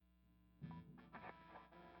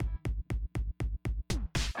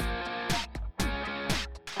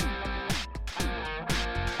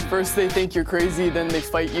First they think you're crazy, then they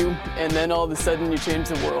fight you, and then all of a sudden you change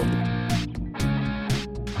the world.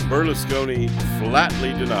 Berlusconi flatly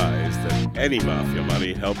denies that any mafia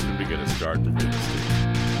money helped him to get a start in real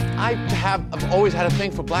estate. I've always had a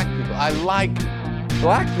thing for black people. I like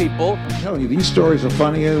black people. I'm telling you, these stories are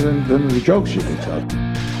funnier than the jokes you can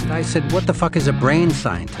tell. I said, what the fuck is a brain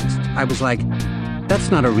scientist? I was like,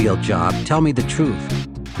 that's not a real job. Tell me the truth.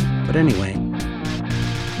 But anyway.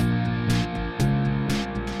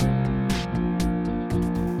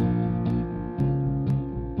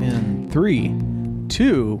 In 3,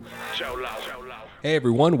 2... Hey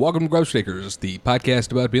everyone, welcome to Grub Shakers, the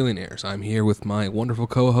podcast about billionaires. I'm here with my wonderful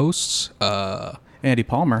co-hosts, Andy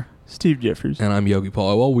Palmer. Steve Jeffers. And I'm Yogi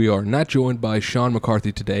Paul. Well, we are not joined by Sean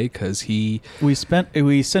McCarthy today because we sent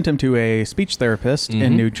him to a speech therapist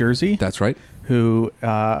in New Jersey. That's right. Who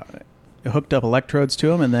hooked up electrodes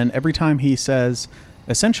to him, and then every time he says,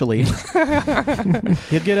 essentially,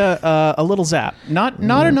 he'd get a little zap. Not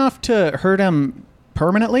enough to hurt him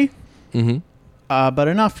permanently, but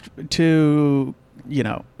enough to,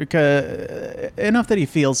 enough that he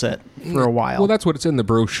feels it for a while. Well, that's what it's in the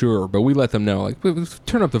brochure, but we let them know, like,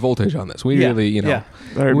 turn up the voltage on this. We really,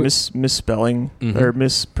 Or misspelling or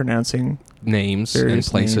mispronouncing names and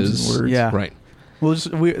places. Names and words. Yeah. Right.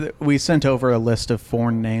 We sent over a list of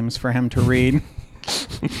foreign names for him to read.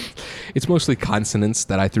 It's mostly consonants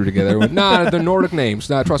that I threw together. They're Nordic names.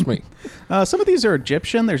 Trust me. Some of these are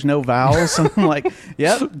Egyptian. There's no vowels. I'm like,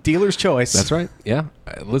 yep, dealer's choice. That's right. Yeah.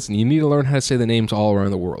 Listen, you need to learn how to say the names all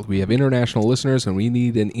around the world. We have international listeners, and we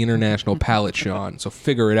need an international palate, Sean. So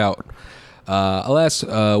figure it out. Alas,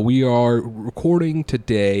 we are recording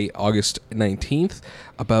today, August 19th,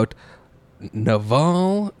 about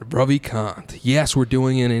Naval Ravikant. Yes, we're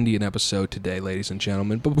doing an Indian episode today, ladies and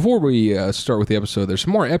gentlemen. But before we start with the episode, there's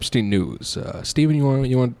some more Epstein news. Steven, you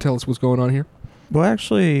want to tell us what's going on here? Well,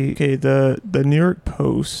 actually, the New York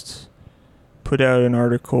Post put out an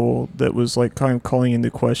article that was like kind of calling into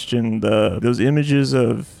question those images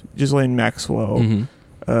of Ghislaine Maxwell.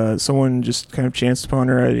 Someone just kind of chanced upon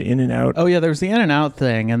her at In-N-Out. Oh yeah, there was the In-N-Out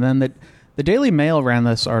thing, and then the Daily Mail ran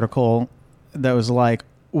this article that was like,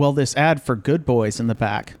 well, this ad for Good Boys in the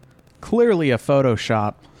back, clearly a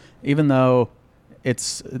Photoshop, even though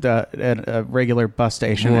it's a regular bus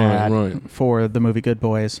station ad for the movie Good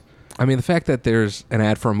Boys. I mean, the fact that there's an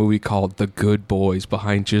ad for a movie called The Good Boys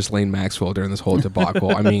behind Ghislaine Maxwell during this whole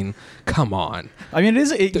debacle, I mean, come on. I mean,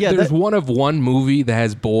 there's one of one movie that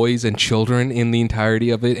has boys and children in the entirety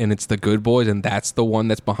of it, and it's The Good Boys, and that's the one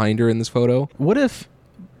that's behind her in this photo. What if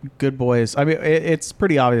Good Boys, I mean, it's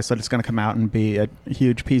pretty obvious that it's going to come out and be a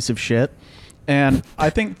huge piece of shit. And I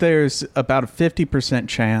think there's about a 50%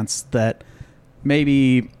 chance that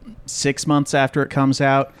maybe 6 months after it comes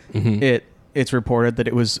out, it's reported that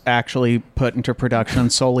it was actually put into production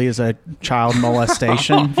solely as a child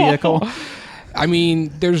molestation vehicle. I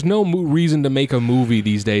mean, there's no reason to make a movie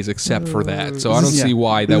these days except for that. So I don't see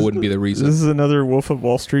why that wouldn't be the reason. This is another Wolf of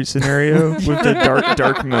Wall Street scenario with the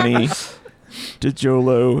dark money to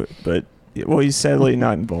Jolo, but he's sadly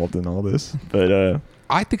not involved in all this. But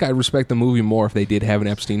I think I'd respect the movie more if they did have an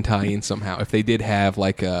Epstein tie-in somehow. If they did have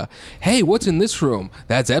like hey, what's in this room?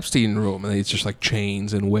 That's Epstein room, and it's just like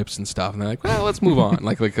chains and whips and stuff. And they're like, well, let's move on.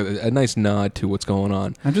 like a nice nod to what's going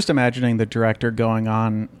on. I'm just imagining the director going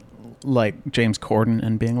on like James Corden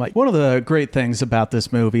and being like, one of the great things about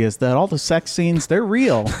this movie is that all the sex scenes, they're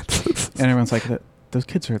real. And everyone's like, those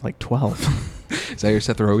kids are like 12. Is that your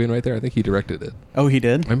Seth Rogen right there? I think he directed it. Oh, he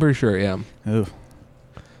did? I'm pretty sure, yeah. Ooh.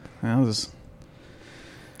 That was...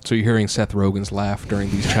 So you're hearing Seth Rogen's laugh during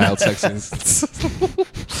these child sex scenes.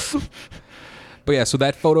 But yeah, so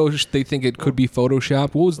that photo, they think it could be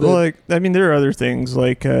Photoshopped. What was the... Well, there are other things.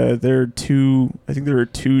 Like, there are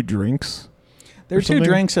two drinks. There are 2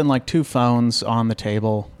 drinks and like 2 phones on the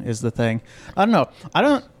table is the thing. I don't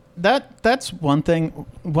know. That's one thing.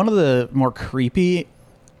 One of the more creepy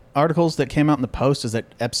articles that came out in the Post is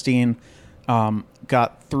that Epstein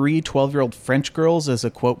got 3 12-year-old French girls as a,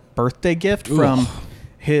 quote, birthday gift from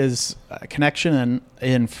his connection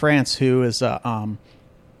in France, who is, I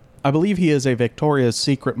believe he is a Victoria's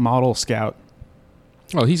Secret model scout.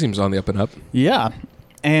 Oh, he seems on the up and up. Yeah.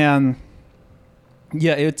 And...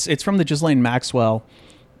 yeah, it's from the Ghislaine Maxwell,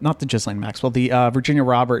 not the Ghislaine Maxwell, the Virginia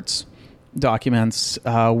Roberts documents,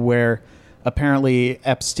 where apparently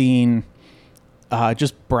Epstein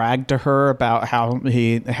just bragged to her about how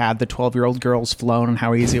he had the 12-year-old girls flown and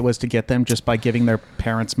how easy it was to get them just by giving their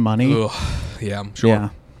parents money. Ugh. Yeah, sure. Yeah.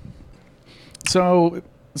 So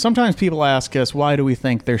sometimes people ask us, why do we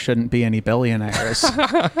think there shouldn't be any billionaires?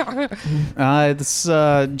 It's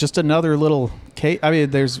just another little case. I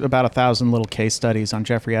mean, there's about 1,000 little case studies on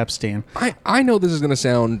Jeffrey Epstein. I know this is going to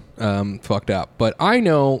sound fucked up, but I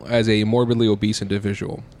know as a morbidly obese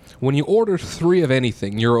individual, when you order 3 of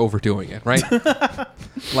anything, you're overdoing it, right?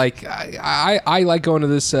 Like, I like going to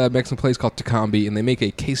this Mexican place called Tecambi, and they make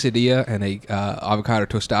a quesadilla and a avocado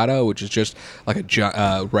tostada, which is just like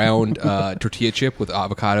a round tortilla chip with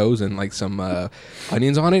avocados and like some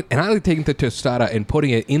onions on it. And I like taking the tostada and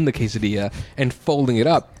putting it in the quesadilla and folding it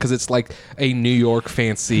up because it's like a New York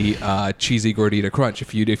fancy cheesy gordita crunch,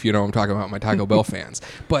 if you know what I'm talking about, my Taco Bell fans.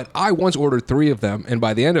 But I once ordered 3 of them, and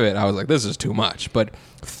by the end of it, I was like, this is too much. But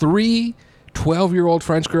 3 12-year-old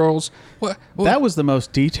French girls. What? That was the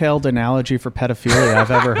most detailed analogy for pedophilia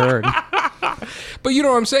I've ever heard. But you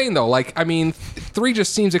know what I'm saying, though? Like, I mean, 3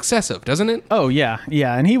 just seems excessive, doesn't it? Oh, yeah.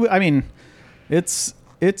 Yeah. And I mean, it's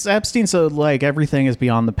Epstein, so, like, everything is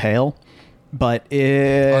beyond the pale. But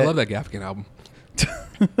I love that Gaffigan album.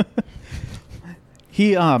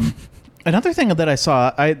 Another thing that I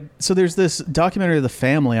saw, so there's this documentary of The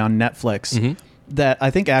Family on Netflix that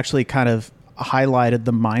I think actually kind of highlighted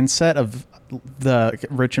the mindset of the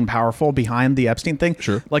rich and powerful behind the Epstein thing.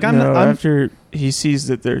 Sure. Like after he sees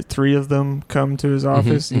that there are 3 of them come to his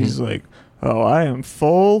office, he's like, "Oh, I am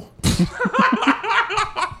full."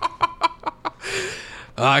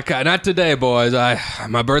 Not today, boys.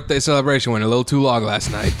 My birthday celebration went a little too long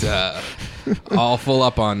last night. All full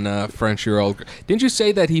up on French-year-old. Didn't you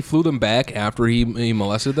say that he flew them back after he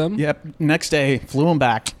molested them? Yep. Next day, flew him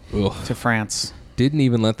back Ugh. to France. Didn't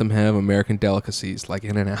even let them have American delicacies like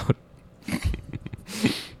In-N-Out.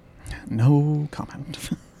 No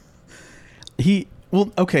comment.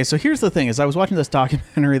 Okay, so here's the thing, is I was watching this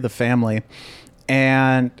documentary, The Family,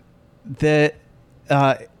 and there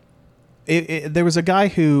was a guy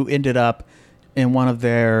who ended up in one of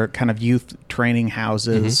their kind of youth training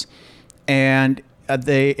houses, and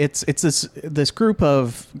it's this group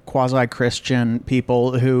of quasi-Christian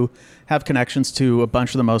people who have connections to a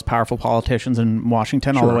bunch of the most powerful politicians in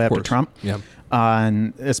Washington, all the way up to Trump,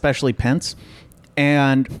 and especially Pence.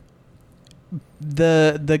 And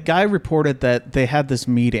the guy reported that they had this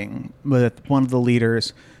meeting with one of the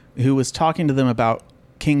leaders who was talking to them about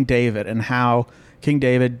King David and how King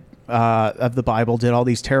David of the Bible did all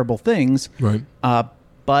these terrible things, right?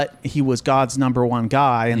 But he was God's number one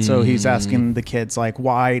guy, and so he's asking the kids, like,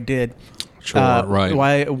 why did he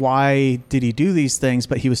do these things,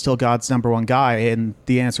 but he was still God's number one guy? And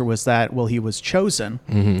the answer was that, well, he was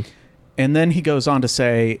chosen. And then he goes on to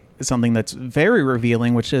say something that's very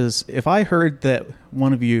revealing, which is, if I heard that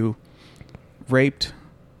one of you raped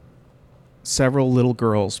several little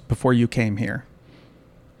girls before you came here,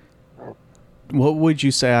 what would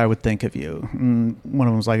you say I would think of you? And one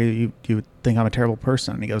of them was like, you would think I'm a terrible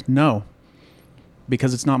person. And he goes, no,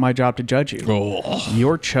 because it's not my job to judge you.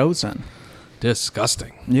 You're chosen.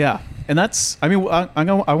 Disgusting. Yeah. And that's, I mean,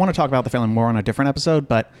 I want to talk about The Family more on a different episode,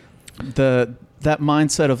 but that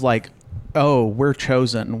mindset of like, oh, we're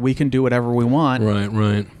chosen, we can do whatever we want.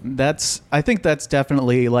 Right. I think that's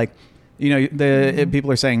definitely like, you know, people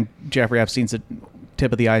are saying Jeffrey Epstein's a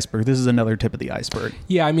tip of the iceberg. This is another tip of the iceberg.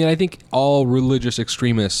 Yeah, I mean, I think all religious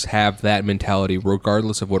extremists have that mentality,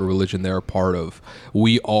 regardless of what religion they're a part of.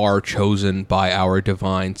 We are chosen by our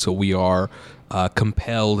divine, so we are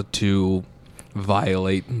compelled to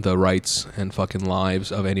violate the rights and fucking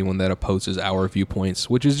lives of anyone that opposes our viewpoints,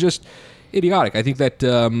 which is just idiotic. I think that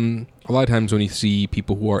a lot of times when you see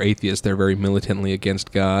people who are atheists, they're very militantly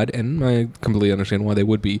against God, and I completely understand why they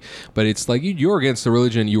would be. But it's like you're against the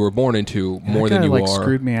religion you were born into more than you are.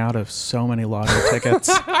 Screwed me out of so many lottery tickets.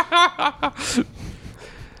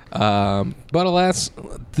 But alas,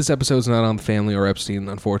 this episode's not on The Family or Epstein.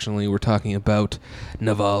 Unfortunately, we're talking about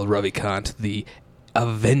Naval Ravikant, the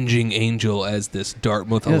avenging angel, as this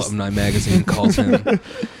Dartmouth alumni magazine calls him.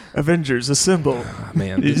 Avengers, assemble.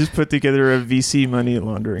 Man, you just put together a VC money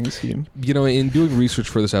laundering scheme. You know, in doing research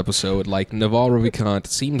for this episode, like, Naval Ravikant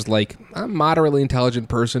seems like a moderately intelligent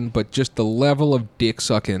person, but just the level of dick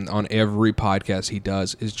sucking on every podcast he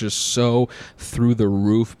does is just so through the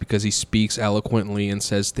roof, because he speaks eloquently and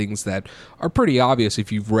says things that are pretty obvious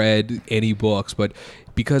if you've read any books, but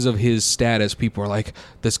because of his status, people are like,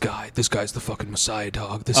 this guy's the fucking Messiah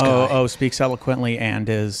dog. This guy. Oh, speaks eloquently and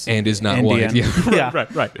is not Indian. white. Yeah. Yeah.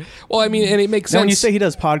 right. Well, I mean, and it makes sense. Now, when you say he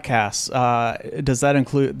does podcasts, does that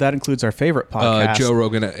includes our favorite podcast? Joe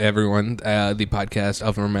Rogan, everyone, the podcast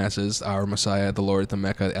of our masses, our Messiah, the Lord, the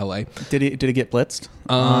Mecca, L.A. Did he get blitzed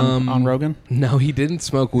on Rogan? No, he didn't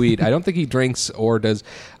smoke weed. I don't think he drinks or does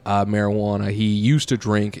marijuana. He used to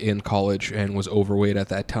drink in college and was overweight at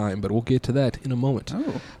that time, but we'll get to that in a moment.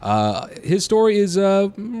 His story is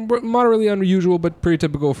moderately unusual, but pretty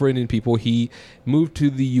typical for Indian people. He moved to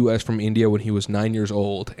the U.S. from India when he was 9 years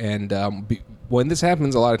old, and when this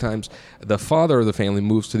happens, a lot of times the father of the family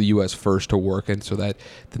moves to the U.S. first to work, and so that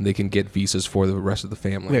then they can get visas for the rest of the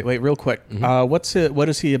family. Wait, real quick. What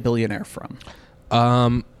is he a billionaire from?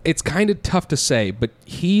 It's kind of tough to say, but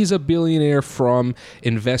he's a billionaire from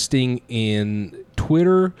investing in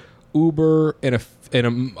Twitter, Uber, and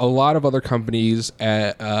a lot of other companies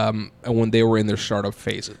when they were in their startup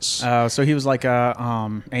phases. So he was like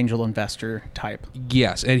a angel investor type.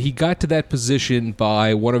 Yes, and he got to that position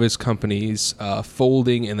by one of his companies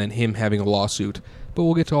folding and then him having a lawsuit. But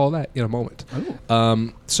we'll get to all that in a moment.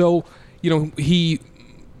 So,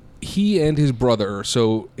 he and his brother,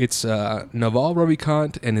 so it's Naval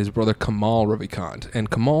Ravikant and his brother Kamal Ravikant.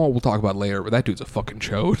 And Kamal we'll talk about later, but that dude's a fucking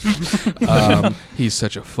chode. He's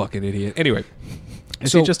such a fucking idiot. Anyway.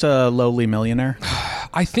 Is he just a lowly millionaire?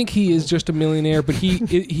 I think he is just a millionaire, but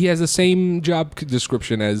he has the same job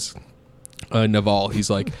description as Naval.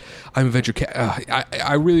 He's like, I'm a venture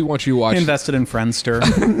I really want you to watch. He invested in Friendster.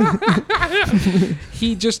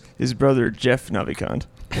 His brother Jeff Navikant.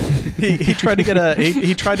 he tried to get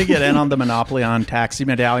he tried to get in on the monopoly on taxi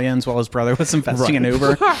medallions while his brother was investing in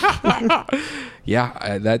Uber.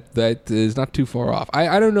 Yeah, that is not too far off.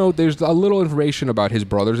 I don't know. There's a little information about his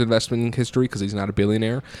brother's investment history because he's not a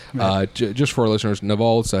billionaire. Right. Just for our listeners,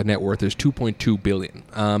 Naval's net worth is $2.2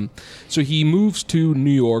 billion. So he moves to New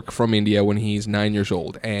York from India when he's 9 years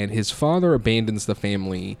old, and his father abandons the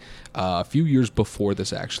family a few years before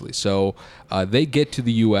this, actually. So they get to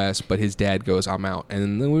the U.S., but his dad goes, I'm out.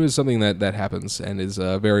 And then it was something that happens and is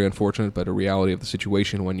very unfortunate, but a reality of the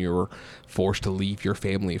situation when you're forced to leave your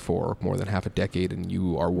family for more than half a decade and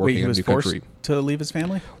you are working in a new country. He was forced to leave his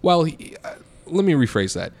family? Well, let me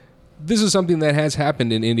rephrase that. This is something that has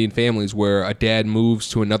happened in Indian families where a dad moves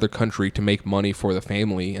to another country to make money for the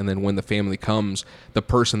family, and then when the family comes, the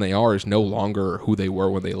person they are is no longer who they were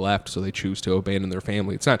when they left, so they choose to abandon their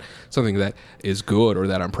family. It's not something that is good or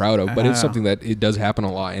that I'm proud of, but it's something that it does happen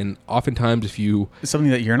a lot, and oftentimes if you... It's something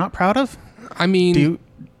that you're not proud of? I mean...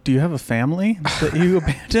 Do you have a family that you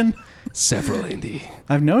abandoned? Several, Indy.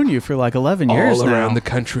 I've known you for like 11 years all now. around the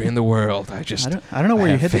country and the world. I don't know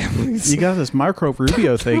where you hit families. You got this Marco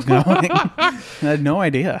Rubio thing going. I had no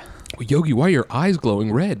idea. Well, Yogi, why are your eyes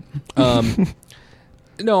glowing red?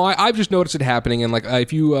 No, I've just noticed it happening, and like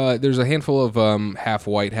if you there's a handful of half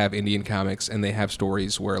white, half Indian comics, and they have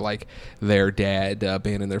stories where like their dad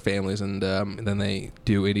abandoned their families, and then they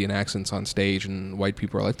do Indian accents on stage, and white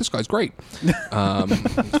people are like, "This guy's great."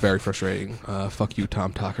 It's very frustrating. Fuck you,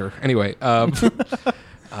 Tom Tucker. Anyway.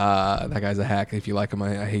 That guy's a hack. If you like him,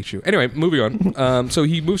 I hate you. Anyway, moving on. So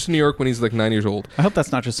he moves to New York when he's like 9 years old. I hope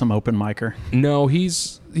that's not just some open micer. No,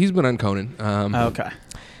 he's been on Conan. Okay.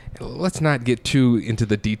 Let's not get too into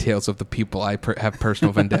the details of the people I have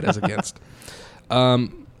personal vendettas against.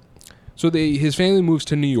 So his family moves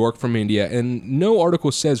to New York from India, and no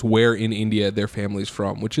article says where in India their family's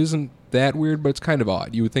from, which isn't that weird, but it's kind of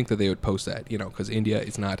odd. You would think that they would post that, because India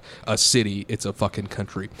is not a city, it's a fucking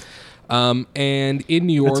country. And in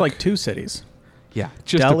New York... It's like two cities. Yeah.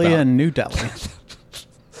 Just Delhi about. and New Delhi.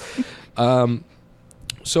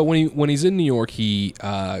 So when he's in New York, he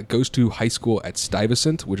goes to high school at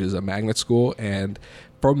Stuyvesant, which is a magnet school, and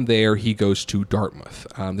from there he goes to Dartmouth.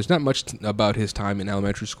 There's not much about his time in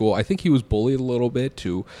elementary school. I think he was bullied a little bit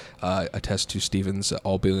to attest to Stephen's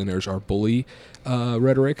all billionaires are bully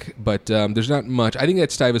rhetoric, but there's not much. I think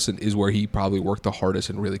that Stuyvesant is where he probably worked the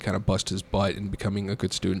hardest and really kind of bust his butt in becoming a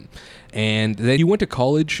good student. And then he went to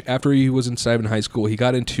college after he was in Stuyvesant High School. He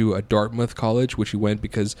got into a Dartmouth college, which he went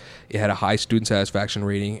because it had a high student satisfaction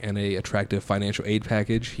rating and a attractive financial aid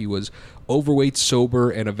package. He was overweight,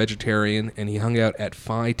 sober, and a vegetarian, and he hung out at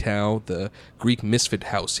Phi Tau, the Greek misfit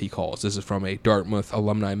house, he calls. This is from a Dartmouth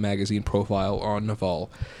alumni magazine profile on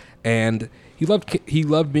Naval. And he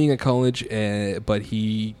loved being at college, but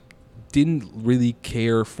he didn't really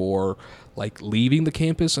care for like leaving the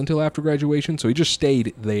campus until after graduation, so he just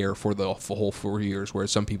stayed there for the whole 4 years, whereas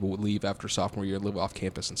some people would leave after sophomore year, live off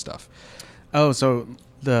campus and stuff. Oh, so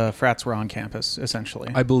the frats were on campus, essentially.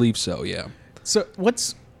 I believe so, yeah. So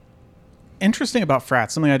interesting about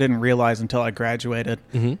frats, something I didn't realize until I graduated,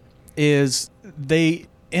 Mm-hmm. is they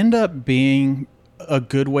end up being a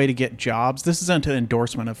good way to get jobs. This isn't an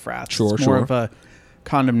endorsement of frats. Sure, it's more sure. of a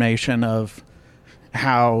condemnation of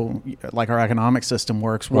how like our economic system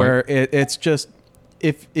works, Right. where it's just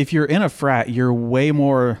if you're in a frat, you're way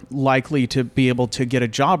more likely to be able to get a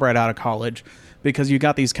job right out of college because you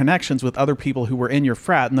got these connections with other people who were in your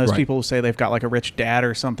frat, and those Right. people who say they've got like a rich dad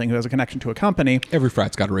or something who has a connection to a company. Every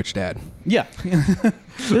frat's got a rich dad. Yeah.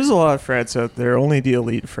 There's a lot of frats out there. Only the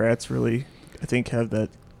elite frats really, I think, have that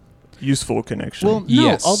useful connection. Well, no,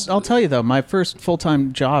 Yes. I'll tell you though, my first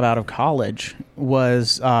full-time job out of college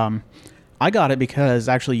was I got it because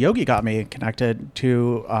actually Yogi got me connected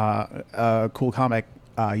to a cool comic,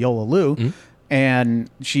 Yola Lu, and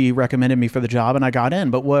she recommended me for the job, and I got in.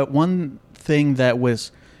 But one thing that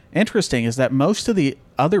was interesting is that most of the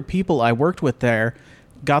other people I worked with there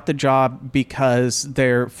got the job because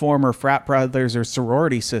their former frat brothers or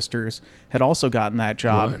sorority sisters had also gotten that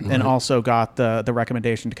job Right, and right. also got the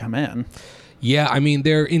recommendation to come in. Yeah, I mean,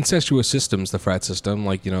 they're incestuous systems, the frat system.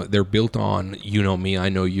 Like, they're built on, you know me, I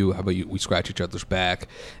know you, how about you, we scratch each other's back.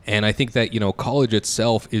 And I think that, college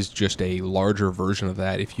itself is just a larger version of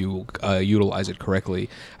that if you utilize it correctly.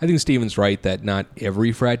 I think Steven's right that not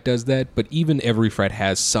every frat does that, but even every frat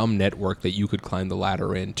has some network that you could climb the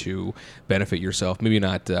ladder in to benefit yourself. Maybe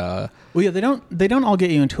not... Well, yeah, they don't all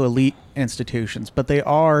get you into elite institutions, but they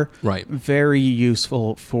are Right. very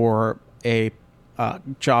useful for a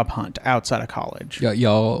job hunt outside of college. Yeah,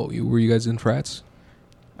 y'all, were you guys in frats?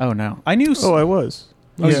 Oh no, I knew. oh, I was.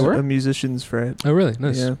 Oh, you were? A musician's frat. Oh, really?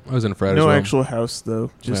 Nice. Yeah. I was in a frat as No well. actual house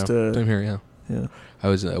though. Just yeah. Same here, yeah. yeah. I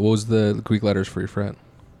was. What was the Greek letters for your frat?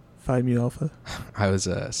 Phi Mu Alpha. I was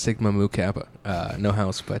Sigma Mu Kappa. No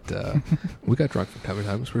house, but we got drunk from time to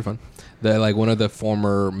time. It was pretty fun. One of the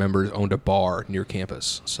former members owned a bar near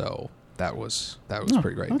campus, so that was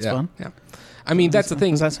pretty great. That's yeah, fun. yeah. I mean, that's the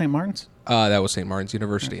thing. Was that St. Martin's? That was St. Martin's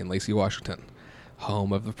University in Lacey, Washington,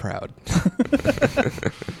 home of the proud.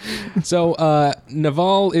 So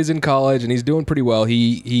Naval is in college and he's doing pretty well.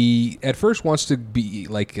 He at first wants to be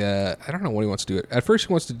like I don't know what he wants to do. At first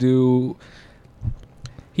he wants to do.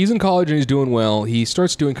 He's in college and he's doing well. He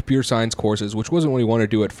starts doing computer science courses, which wasn't what he wanted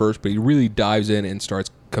to do at first, but he really dives in and starts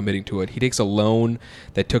committing to it. He takes a loan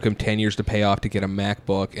that took him 10 years to pay off to get a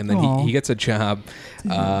MacBook, and then he gets a job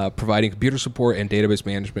providing computer support and database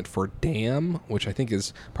management for DAM, which I think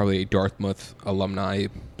is probably a Dartmouth alumni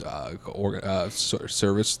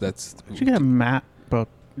service. That's Did you get a MacBook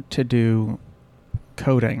to do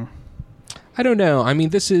coding? I don't know. I mean,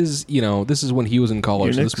 this is when he was in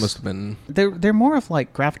college. So this Unix? must have been. They're more of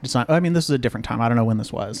like graphic design. I mean, this is a different time. I don't know when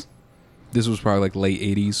this was. This was probably like late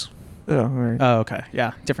 80s. Oh, all right. Oh, okay.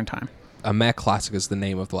 Yeah, different time. A Mac Classic is the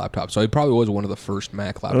name of the laptop, so it probably was one of the first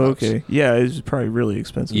Mac laptops. Oh, okay. Yeah, it's probably really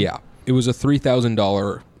expensive. Yeah, it was a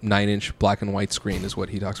 $3,000 9-inch black and white screen, is what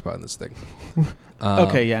he talks about in this thing.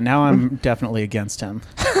 Okay, yeah. Now I'm definitely against him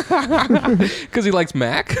Because he likes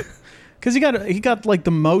Mac, because he got like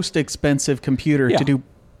the most expensive computer Yeah. to do.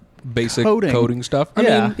 basic Coding. coding stuff. I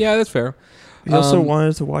Yeah. mean, yeah, that's fair. He also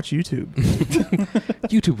wanted to watch YouTube.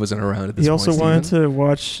 YouTube wasn't around at this He point. also wanted Steven. to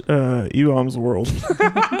watch Eom's World.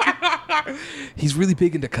 He's really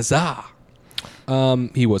big into Kazaa.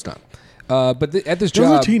 He was not. But at this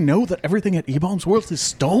Doesn't job, he know that everything at E-Bombs World is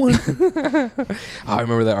stolen? I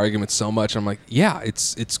remember that argument so much. I'm like, yeah,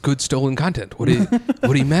 it's good stolen content. What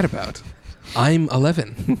are you mad about? I'm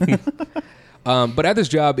 11. But at this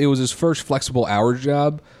job, it was his first flexible hours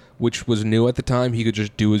job, which was new at the time. He could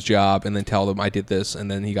just do his job and then tell them I did this,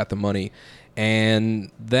 and then he got the money.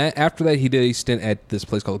 And after that, he did a stint at this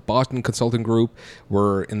place called Boston Consulting Group,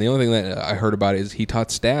 and the only thing that I heard about is he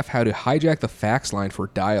taught staff how to hijack the fax line for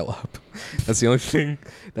dial-up. That's the only thing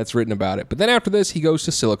that's written about it. But then after this, he goes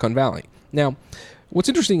to Silicon Valley. Now, what's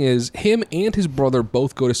interesting is him and his brother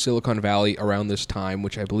both go to Silicon Valley around this time,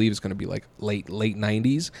 which I believe is going to be like late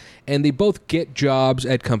 90s. And they both get jobs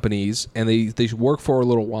at companies, and they work for a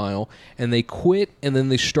little while, and they quit, and then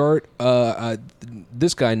they start.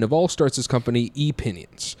 This guy Naval starts his company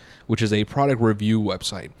ePinions, which is a product review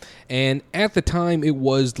website. And at the time, it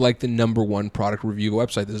was like the #1 product review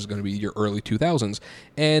website. This is going to be your early 2000s,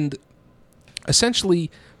 and essentially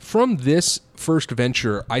from this first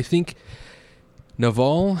venture, I think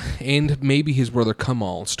Naval and maybe his brother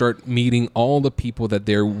Kamal start meeting all the people that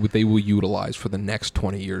they will utilize for the next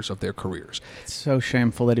 20 years of their careers. It's so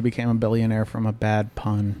shameful that he became a billionaire from a bad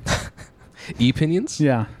pun. E-Pinions?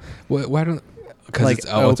 Yeah. Why don't... Because Like it's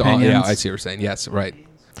all... Yeah, opinions. I see what you're saying. Yes, right.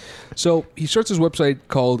 So he starts his website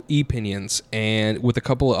called ePinions and with a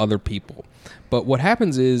couple of other people. But what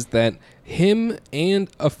happens is that him and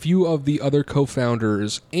a few of the other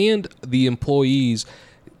co-founders and the employees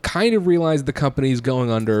kind of realize the company's going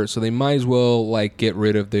under, so they might as well like get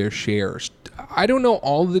rid of their shares. I don't know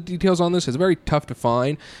all of the details on this. It's very tough to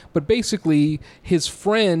find. But basically, his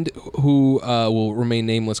friend, who will remain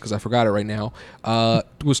nameless because I forgot it right now,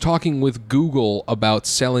 was talking with Google about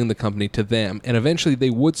selling the company to them. And eventually they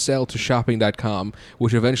would sell to Shopping.com,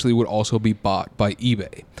 which eventually would also be bought by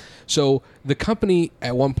eBay. So the company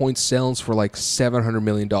at one point sells for like $700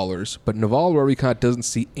 million, but Naval Ravikant doesn't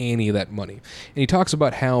see any of that money. And he talks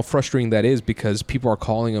about how frustrating that is because people are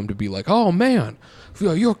calling him to be like, oh man,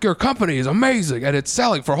 your company is amazing and it's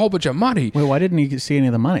selling for a whole bunch of money. Wait, why didn't you see any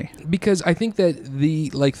of the money? Because I think that the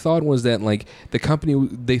thought was that like the company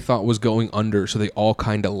they thought was going under, so they all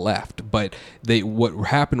kind of left. But what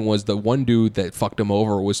happened was the one dude that fucked him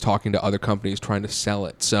over was talking to other companies trying to sell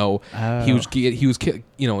it. So he was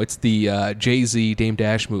it's the Jay-Z Dame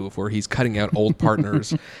Dash move where he's cutting out old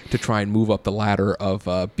partners to try and move up the ladder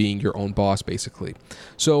of being your own boss, basically.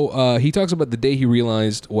 So he talks about the day he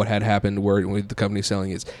realized what had happened, where the company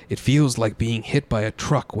selling is, it feels like being hit by a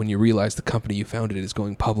truck when you realize the company you founded is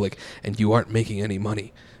going public and you aren't making any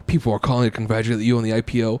money. People are calling to congratulate you on the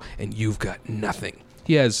IPO and you've got nothing.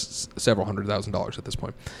 He has several $100,000 at this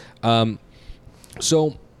point.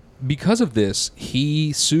 So because of this,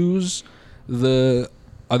 he sues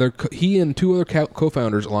he and two other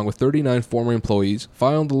co-founders, along with 39 former employees,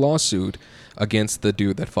 filed a lawsuit against the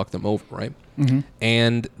dude that fucked them over, right? Mm-hmm.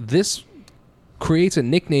 And this creates a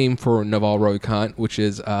nickname for Naval Ravikant, which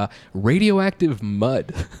is radioactive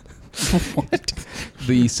mud. What?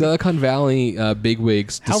 The Silicon Valley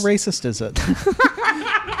bigwigs. How racist is it?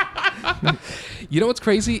 You know what's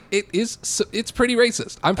crazy? It's pretty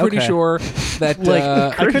racist. I'm pretty sure that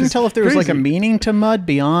I couldn't tell if there was like a meaning to mud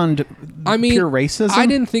beyond pure racism. I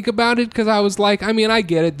didn't think about it because I was like, I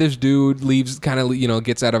get it. This dude leaves, kind of,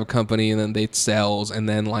 gets out of a company and then they sells, and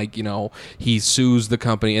then he sues the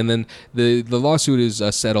company, and then the lawsuit is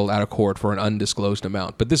settled out of court for an undisclosed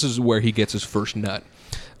amount. But this is where he gets his first nut.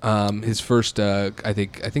 His first, I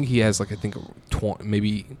think he has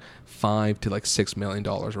maybe $5 to $6 million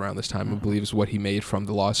around this time, I believe, is what he made from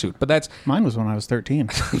the lawsuit. But that's mine was when I was 13.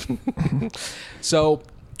 So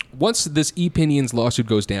once this ePinions lawsuit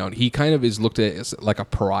goes down, he kind of is looked at as like a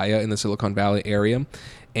pariah in the Silicon Valley area,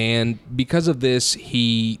 and because of this,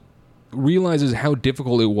 he realizes how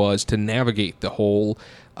difficult it was to navigate the whole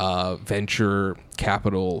venture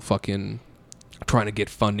capital fucking trying to get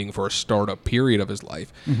funding for a startup period of his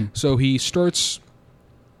life. Mm-hmm. So he starts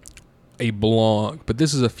a blog, but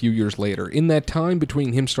this is a few years later. In that time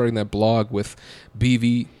between him starting that blog with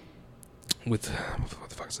BV, what the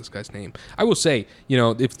fuck is this guy's name? I will say,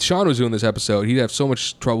 if Sean was doing this episode, he'd have so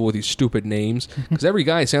much trouble with these stupid names because every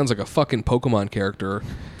guy sounds like a fucking Pokemon character.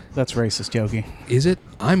 That's racist, Yogi. Is it?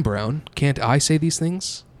 I'm brown. Can't I say these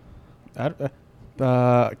things?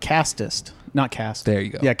 Castist. Not cast. There you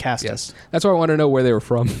go. Yeah, castist. Yes. That's why I want to know where they were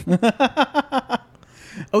from.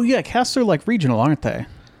 Oh, yeah, casts are like regional, aren't they?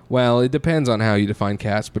 Well, it depends on how you define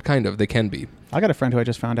caste, but kind of. They can be. I got a friend who I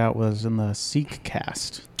just found out was in the Sikh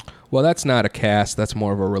caste. Well, that's not a caste. That's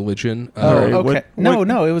more of a religion. Okay.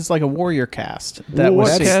 No, it was like a warrior caste.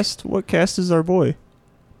 What caste is our boy?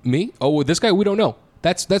 Me? Oh, this guy, we don't know.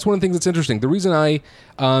 That's one of the things that's interesting. The reason I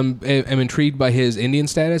am intrigued by his Indian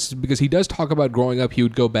status is because he does talk about growing up, he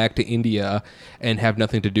would go back to India and have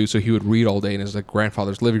nothing to do, so he would read all day in his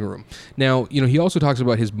grandfather's living room. Now, he also talks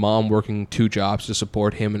about his mom working 2 jobs to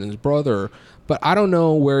support him and his brother, but I don't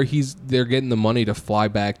know where they're getting the money to fly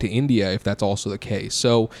back to India if that's also the case.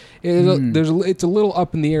 So it's a little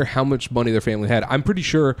up in the air how much money their family had. I'm pretty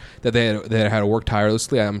sure that they had to work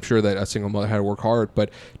tirelessly. I'm sure that a single mother had to work hard,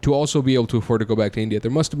 but to also be able to afford to go back to India,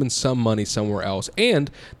 there must have been some money somewhere else. And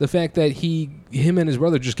the fact that him and his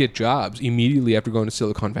brother just get jobs immediately after going to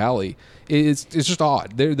Silicon Valley, it's just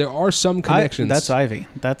odd. There are some connections. That's Ivy.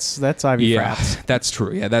 That's Ivy frats. That's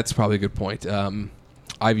true. Yeah, that's probably a good point.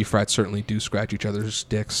 Ivy frats certainly do scratch each other's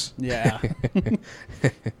dicks. Yeah.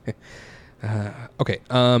 Okay.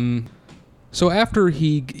 So after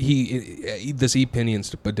he this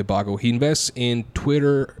ePinions debacle, he invests in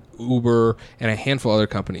Twitter, Uber, and a handful of other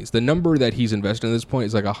companies. The number that he's invested in at this point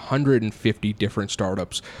is like 150 different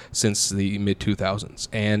startups since the mid-2000s.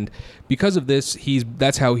 And because of this,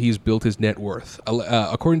 that's how he's built his net worth.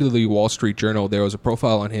 According to the Wall Street Journal, there was a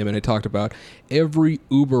profile on him, and it talked about every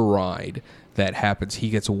Uber ride that happens, he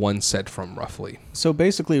gets 1 cent from, roughly. So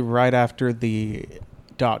basically right after the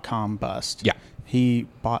 .com bust, yeah, he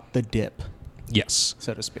bought the dip. Yes.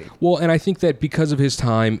 so to speak. Well, and I think that because of his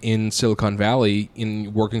time in Silicon Valley,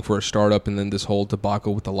 in working for a startup, and then this whole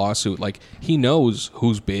debacle with the lawsuit, like, he knows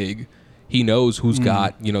who's big. He knows who's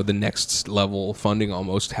got, the next level funding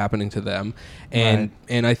almost happening to them. And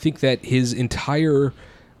I think that his entire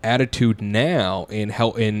attitude now in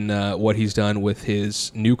what he's done with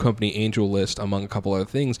his new company AngelList, among a couple other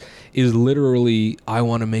things, is literally, I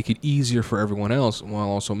want to make it easier for everyone else while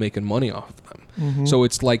also making money off of them. So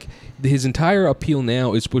it's like his entire appeal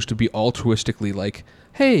now is supposed to be altruistically like,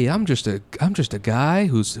 hey, I'm just a guy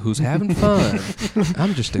who's having fun.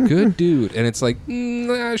 I'm just a good dude. And it's like,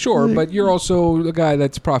 sure, but you're also a guy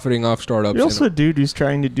that's profiting off startups. You're also a dude who's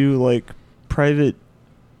trying to do like private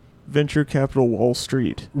venture capital Wall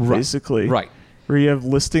Street, basically. Right. Where you have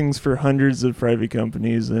listings for hundreds of private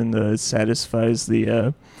companies, and it satisfies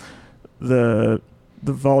the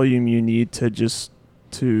volume you need to just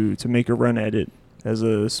to make a run at it as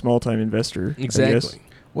a small time investor. Exactly.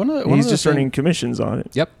 He's just earning commissions on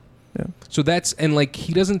it. Yep. Yeah. So that's, and like,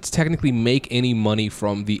 he doesn't technically make any money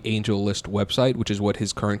from the AngelList website, which is what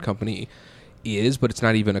his current company is, but it's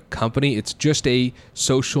not even a company. It's just a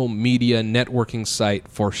social media networking site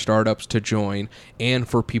for startups to join and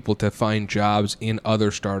for people to find jobs in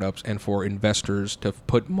other startups and for investors to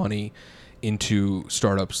put money into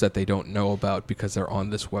startups that they don't know about because they're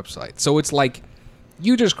on this website. So it's like,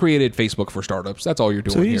 you just created Facebook for startups. That's all you're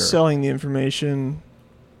doing here. So he's selling the information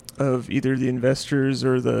of either the investors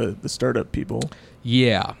or the startup people.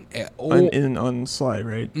 Yeah. On Sly,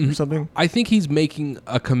 right? Or something? I think he's making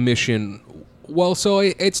a commission. Well, so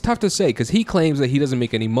it's tough to say because he claims that he doesn't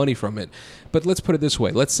make any money from it. But let's put it this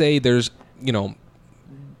way. Let's say there's,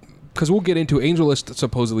 because we'll get into AngelList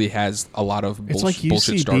supposedly has a lot of It's like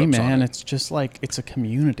bullshit UCB, startups man. on it. It's just like, it's a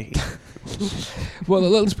community. Well,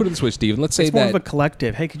 let's put it this way, Steven. Let's say It's more that of a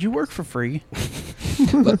collective. Hey, could you work for free?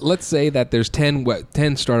 let's say that there's 10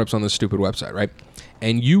 startups on this stupid website, right?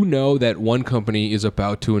 And you know that one company is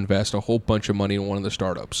about to invest a whole bunch of money in one of the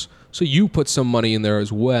startups. So you put some money in there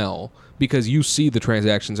as well because you see the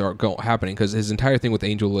transactions are happening, because his entire thing with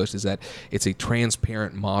AngelList is that it's a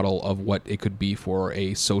transparent model of what it could be for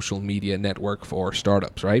a social media network for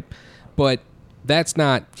startups, right? But that's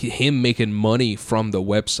not him making money from the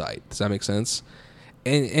website. Does that make sense?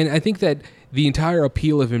 And I think that the entire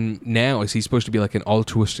appeal of him now is he's supposed to be like an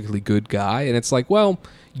altruistically good guy. And it's like, well,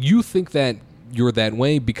 you think that you're that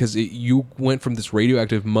way because you went from this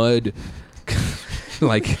radioactive mud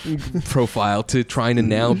like profile to trying to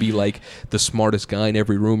now be like the smartest guy in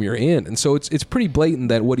every room you're in. And so it's pretty blatant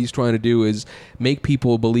that what he's trying to do is make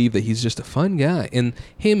people believe that he's just a fun guy. And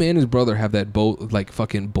him and his brother have that like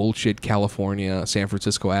fucking bullshit California, San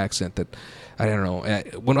Francisco accent that, I don't know.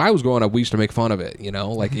 When I was growing up, we used to make fun of it,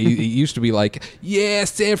 Like, it used to be like, yeah,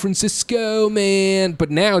 San Francisco, man. But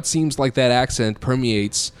now it seems like that accent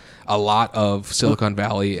permeates a lot of Silicon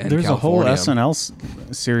Valley and There's California. a whole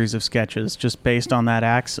SNL series of sketches just based on that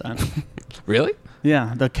accent. Really?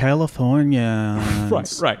 Yeah, the California.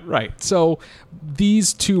 Right. So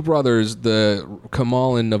these two brothers, the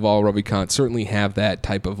Kamal and Naval Ravikant, certainly have that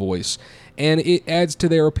type of voice. And it adds to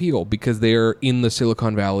their appeal because they're in the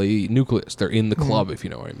Silicon Valley nucleus. They're in the club, if you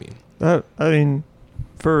know what I mean.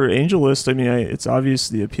 For AngelList, it's obvious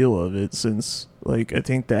the appeal of it, since like I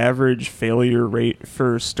think the average failure rate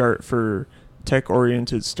for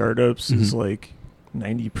tech-oriented startups is like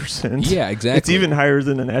 90%. Yeah, exactly. It's even higher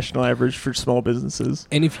than the national average for small businesses.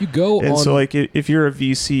 And if you go so like if you're a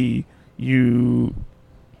VC, you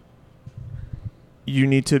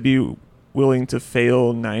need to be willing to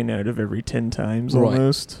fail 9 out of every 10 times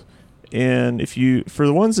almost. And for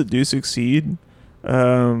the ones that do succeed,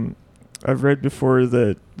 I've read before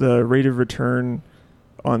that the rate of return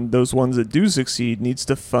on those ones that do succeed needs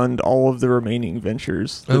to fund all of the remaining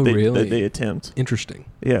ventures that they attempt. Interesting.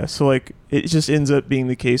 Yeah, so like it just ends up being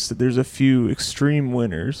the case that there's a few extreme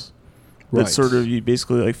winners that sort of you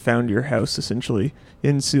basically like found your house essentially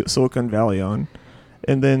in Silicon Valley on.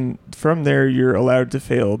 And then from there you're allowed to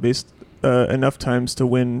fail based enough times to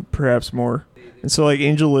win perhaps more. And so like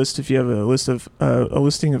AngelList, if you have a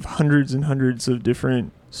listing of hundreds and hundreds of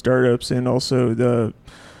different startups, and also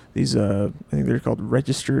these I think they're called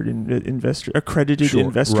registered accredited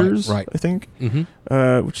investors, right. I think,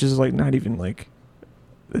 which is like not even like,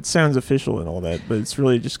 it sounds official and all that, but it's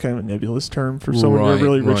really just kind of a nebulous term for someone, a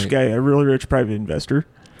really rich guy, a really rich private investor.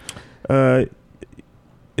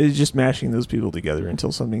 It's just mashing those people together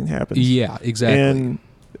until something happens. Yeah, exactly. And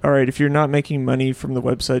all right, if you're not making money from the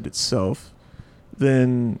website itself,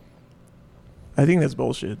 then I think that's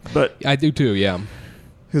bullshit. But I do too, yeah.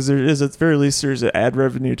 Because there is, at the very least, there's an ad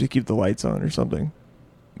revenue to keep the lights on or something.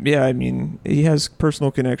 Yeah, I mean, he has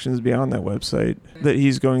personal connections beyond that website that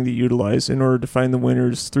he's going to utilize in order to find the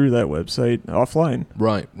winners through that website offline.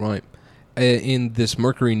 Right. In this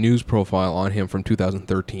Mercury News profile on him from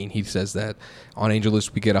 2013, he says that on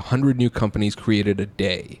AngelList we get 100 new companies created a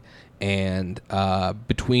day, and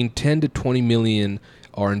between 10 to 20 million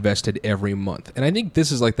are invested every month. And I think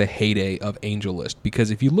this is like the heyday of AngelList,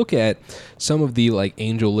 because if you look at some of the like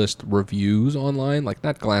AngelList reviews online, like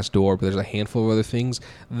not Glassdoor, but there's a handful of other things,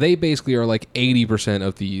 they basically are like 80%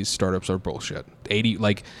 of these startups are bullshit.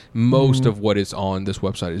 Most of what is on this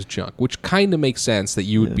website is junk, which kind of makes sense that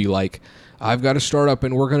you would be like, I've got a startup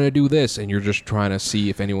and we're going to do this, and you're just trying to see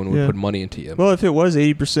if anyone would put money into you. Well, if it was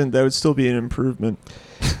 80%, that would still be an improvement.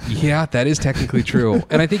 Yeah, that is technically true.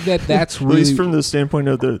 And I think that's really... At least from the standpoint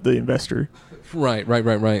of the investor. Right.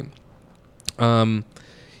 So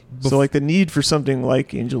like the need for something like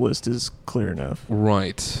AngelList is clear enough.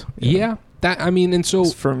 Right. Yeah. And so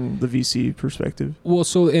it's from the VC perspective. Well,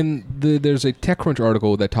 so there's a TechCrunch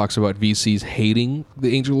article that talks about VCs hating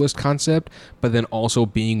the AngelList concept, but then also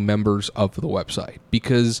being members of the website,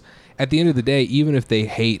 because at the end of the day, even if they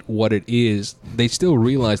hate what it is, they still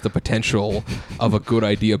realize the potential of a good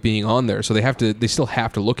idea being on there. So they still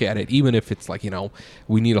have to look at it, even if it's like,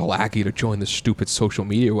 we need a lackey to join this stupid social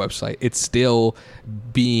media website. It's still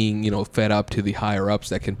being, fed up to the higher ups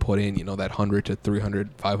that can put in, that 100 to 300,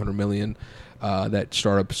 500 million that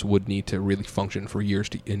startups would need to really function for years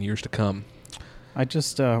to come. I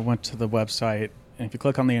just went to the website, and if you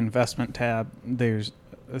click on the investment tab, there's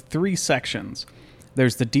 3 sections.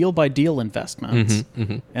 There's the deal-by-deal investments,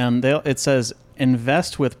 and it says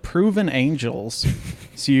invest with proven angels.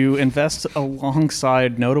 So you invest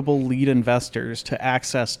alongside notable lead investors to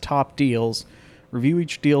access top deals, review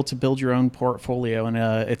each deal to build your own portfolio, and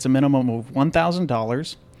it's a minimum of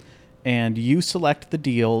 $1,000, and you select the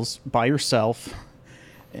deals by yourself,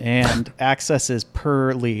 and access is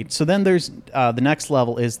per lead. So then there's the next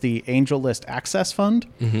level is the AngelList Access Fund,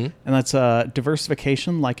 and that's a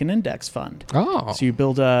diversification like an index fund. Oh. So you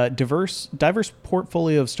build a diverse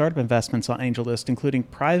portfolio of startup investments on AngelList, including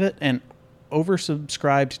private and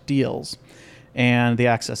oversubscribed deals. And the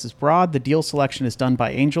access is broad. The deal selection is done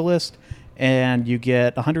by AngelList, and you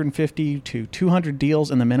get 150 to 200 deals,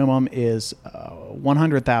 and the minimum is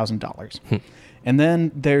 $100,000. And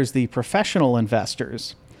then there's the professional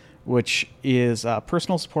investors, which is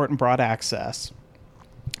personal support and broad access.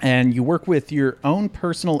 And you work with your own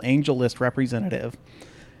personal AngelList representative.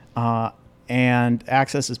 And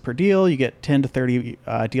access is per deal. You get 10 to 30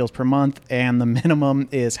 deals per month. And the minimum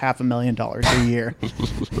is $500,000 a year.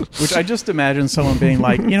 Which I just imagine someone being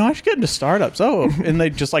like, I should get into startups. Oh, and they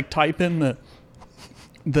just like type in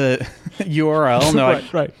the URL. And they're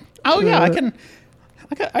like, right. Oh, yeah, I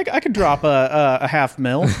could drop a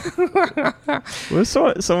 $500,000. Well,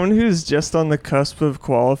 someone who's just on the cusp of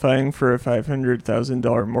qualifying for a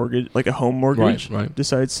 $500,000 mortgage, like a home mortgage,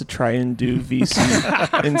 decides to try and do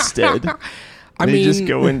VC instead. They just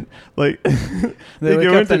go in like they wake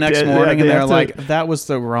up the next morning and they're like, "That was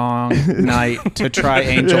the wrong night to try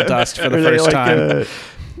Angel Dust for the first time."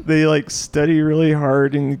 They like study really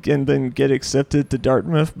hard and then get accepted to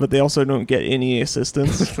Dartmouth, but they also don't get any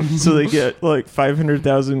assistance. So they get like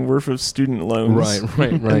 $500,000 worth of student loans.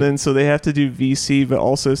 Right. And then so they have to do VC, but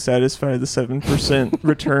also satisfy the 7%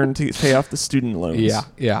 return to pay off the student loans.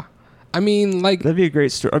 Yeah. I mean, like... That'd be a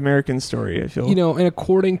great American story, I feel. And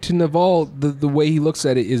according to Naval, the way he looks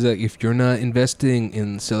at it is that if you're not investing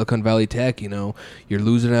in Silicon Valley tech, you're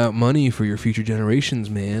losing out money for your future generations,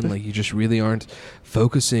 man. Like, you just really aren't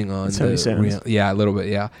focusing on... That's how he sounds. Yeah, a little bit,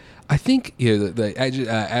 yeah. I think,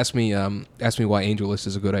 ask me why AngelList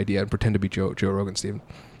is a good idea and pretend to be Joe Rogan, Steven.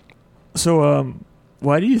 So,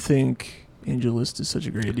 why do you think AngelList is such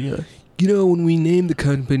a great idea? When we named the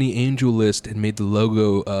company AngelList and made the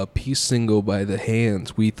logo a peace symbol by the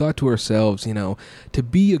hands, we thought to ourselves, to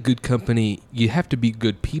be a good company, you have to be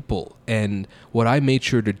good people. And what I made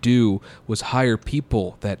sure to do was hire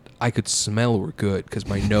people that I could smell were good, because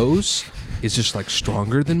my nose is just like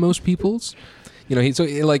stronger than most people's.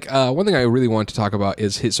 One thing I really want to talk about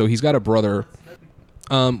is he's got a brother.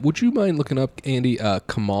 Would you mind looking up, Andy,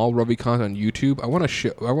 Kamal Ravikant on YouTube? I want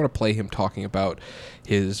to play him talking about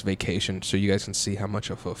his vacation so you guys can see how much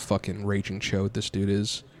of a fucking raging chode this dude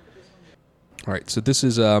is. All right, so this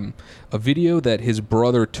is a video that his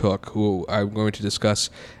brother took, who I'm going to discuss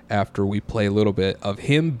after we play a little bit, of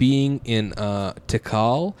him being in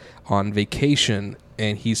Tikal on vacation,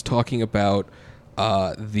 and he's talking about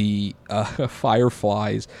the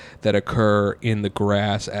fireflies that occur in the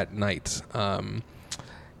grass at night.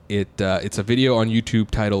 It's a video on YouTube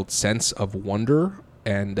titled Sense of Wonder,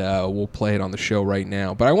 and we'll play it on the show right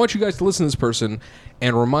now. But I want you guys to listen to this person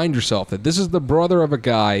and remind yourself that this is the brother of a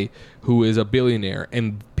guy who is a billionaire,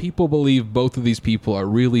 and people believe both of these people are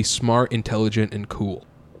really smart, intelligent, and cool.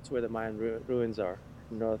 That's where the Mayan ruins are,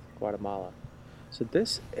 North Guatemala. So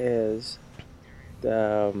this is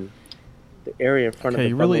the area in front of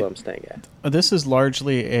the bungalow I'm staying at. This is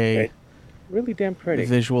largely a really damn pretty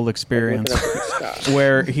visual experience sky.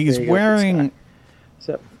 where he's wearing.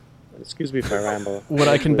 So, excuse me if I ramble. What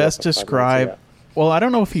I can best describe. Well, I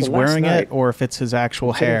don't know if he's wearing it or if it's his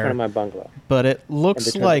actual hair. In front of my bungalow. But it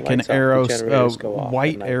looks like an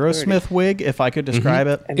white Aerosmith wig, if I could describe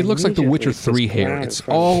it. It looks like the Witcher 3 hair. It's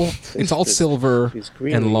all silver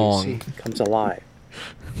and long. It comes alive.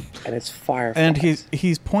 And it's fire. And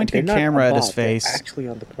he's pointing a camera at his face. They're actually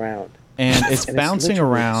on the ground. And it's bouncing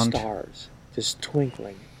around. Stars just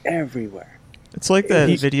twinkling everywhere. It's like that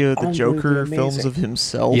video the Joker films of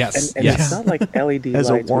himself. Yes. And it's not like LED as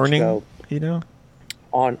lights a warning, which go you know,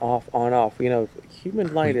 on, off. You know,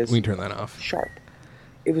 human light is we can turn that off. Sharp.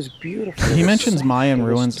 It was beautiful. He mentions Mayan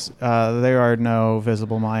ruins. There are no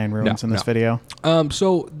visible Mayan ruins in this video.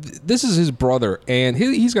 So this is his brother, and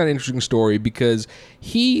he's got an interesting story because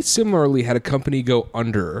he similarly had a company go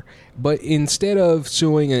under, but instead of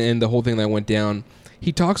suing and the whole thing that went down,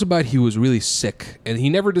 he talks about he was really sick, and he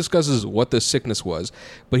never discusses what the sickness was,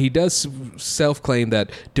 but he does self-claim that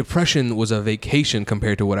depression was a vacation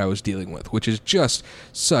compared to what I was dealing with, which is just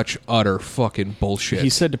such utter fucking bullshit. He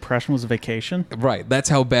said depression was a vacation? Right. That's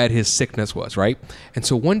how bad his sickness was, right? And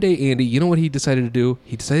so one day, Andy, you know what he decided to do?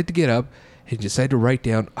 He decided to get up, and he decided to write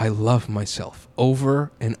down, "I love myself,"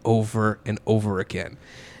 over and over and over again.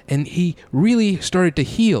 And he really started to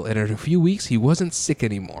heal, and in a few weeks, he wasn't sick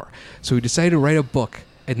anymore. So he decided to write a book,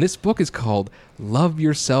 and this book is called Love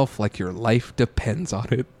Yourself Like Your Life Depends on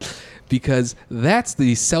It, because that's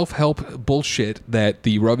the self-help bullshit that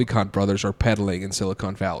the Ravikant brothers are peddling in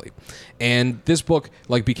Silicon Valley. And this book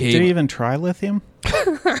became... Did he even try lithium?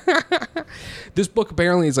 This book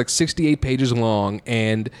apparently is 68 pages long,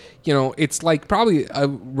 and, it's probably a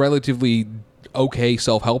relatively okay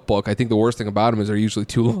self-help book. I think the worst thing about them is they're usually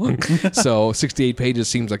too long. So 68 pages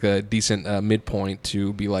seems like a decent midpoint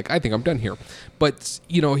to be like, I think I'm done here. But,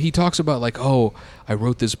 he talks about I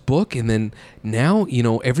wrote this book, and then now,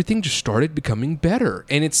 everything just started becoming better.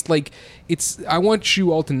 And I want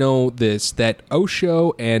you all to know this, that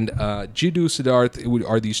Osho and Jiddu Siddharth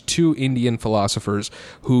are these two Indian philosophers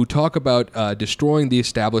who talk about destroying the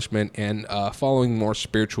establishment and following more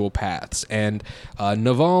spiritual paths. And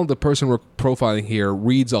Naval, the person we're profiling here,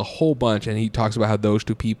 reads a whole bunch, and he talks about how those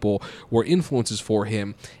two people were influences for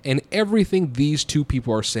him. And everything these two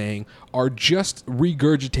people are saying are just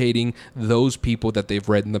regurgitating those people that they've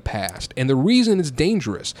read in the past. And the reason it's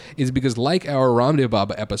dangerous is because, like our Ramdev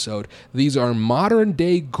Baba episode, these are modern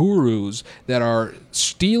day gurus that are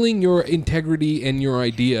stealing your integrity and your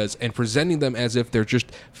ideas and presenting them as if they're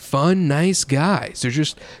just fun, nice guys. They're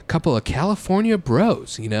just a couple of California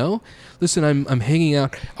bros, Listen, I'm hanging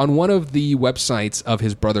out on one of the websites of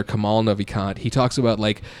his brother Kamal Ravikant. He talks about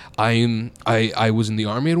I was in the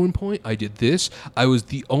army at one point. I did this. I was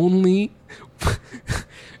the only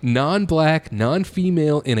non-black,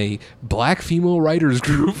 non-female in a black female writers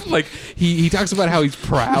group. He talks about how he's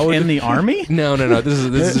proud in the army. No. This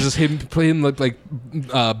is just him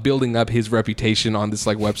building up his reputation on this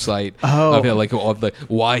website of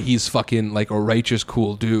why he's fucking a righteous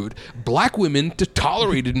cool dude. Black women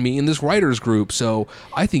tolerated me in this writers group, so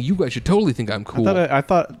I think you guys should totally think I'm cool. I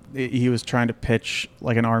thought he was trying to pitch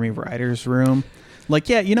an army writers room.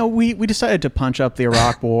 We decided to punch up the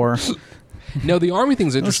Iraq War. No, the army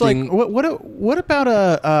thing's interesting. What about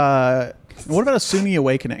a Sunni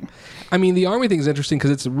awakening? I mean, the army thing is interesting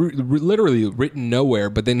because it's literally written nowhere.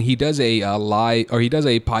 But then he does a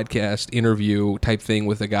podcast interview type thing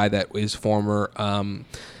with a guy that is former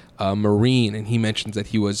Marine, and he mentions that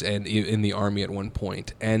he was in the army at one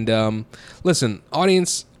point. And listen,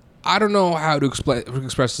 audience, I don't know how to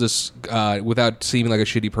express this without seeming like a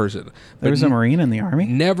shitty person. There was a Marine in the army?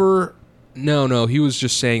 Never. No. He was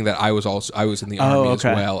just saying that I was in the army as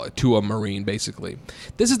well, to a Marine, basically.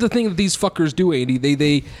 This is the thing that these fuckers do, Andy.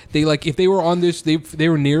 They if they were on this, they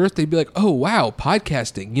were near us, they'd be like, oh wow,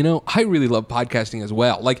 podcasting. I really love podcasting as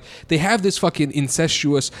well. They have this fucking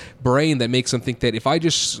incestuous brain that makes them think that if I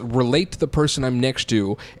just relate to the person I'm next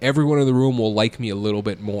to, everyone in the room will like me a little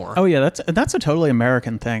bit more. Oh yeah, that's a totally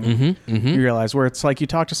American thing. Mm-hmm. You realize where it's you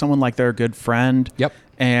talk to someone like they're a good friend. Yep.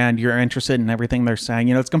 And you're interested in everything they're saying.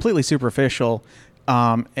 It's completely superficial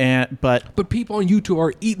But people on YouTube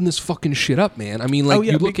are eating this fucking shit up, man. I mean, like,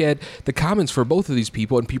 you look at the comments for both of these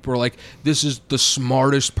people, and people are like, "This is the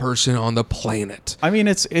smartest person on the planet." I mean,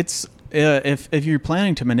 it's if you're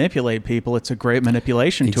planning to manipulate people, it's a great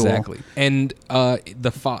manipulation tool. Exactly. And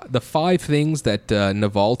the 5 things that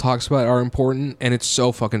Naval talks about are important, and it's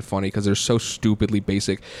so fucking funny because they're so stupidly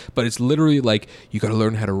basic. But it's literally like, you got to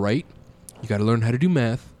learn how to write, you got to learn how to do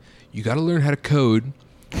math, you got to learn how to code.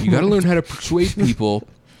 You got to learn how to persuade people,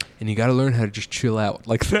 and you got to learn how to just chill out.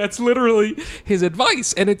 Like, that's literally his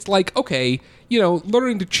advice. And it's like, okay, you know,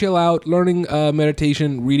 learning to chill out, learning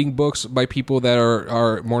meditation, reading books by people that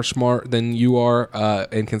are more smart than you are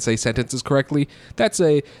and can say sentences correctly, that's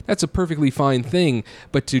a perfectly fine thing.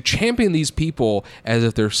 But to champion these people as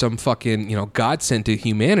if they're some fucking, you know, godsend to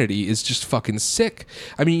humanity is just fucking sick.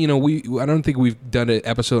 I mean, you know, I don't think we've done an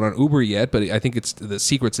episode on Uber yet, but I think it's the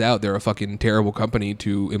secret's out. They're a fucking terrible company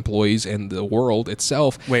to employees and the world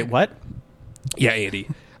itself. Wait, what? Yeah, Andy.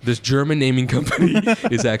 This German naming company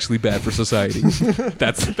is actually bad for society.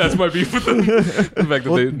 That's my beef with the fact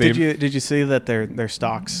that they did you see that their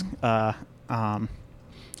stocks are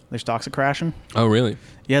crashing? Oh, really?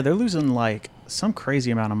 Yeah, they're losing like some crazy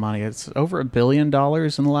amount of money. It's over $1 billion in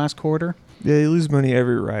the last quarter. Yeah, they lose money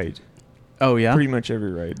every ride. Oh yeah, pretty much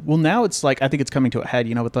every ride. Well, now it's like, I think it's coming to a head.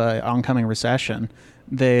 You know, with the oncoming recession,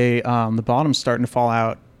 the bottom's starting to fall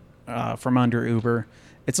out from under Uber.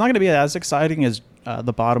 It's not going to be as exciting as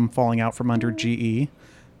the bottom falling out from under GE,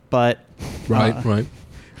 but right.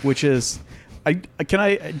 Which is, can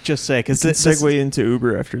I just say, because this segue into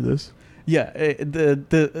Uber after this. Yeah,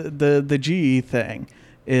 the GE thing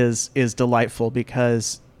is delightful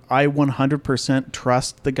because I 100%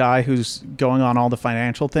 trust the guy who's going on all the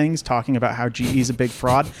financial things, talking about how GE is a big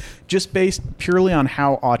fraud, just based purely on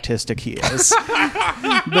how autistic he is.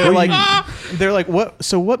 They're like, what?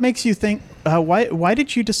 So what makes you think? Why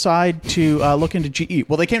did you decide to look into GE?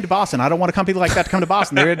 Well, they came to Boston. I don't want a company like that to come to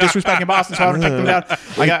Boston. They're disrespecting Boston, so I want to take them down.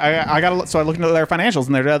 So I looked into their financials,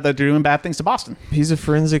 and they're doing bad things to Boston. He's a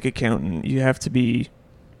forensic accountant. You have to be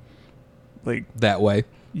like that way.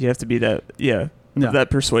 You have to be that. Yeah. That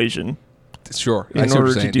persuasion. Sure. In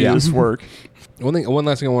order to do this work. One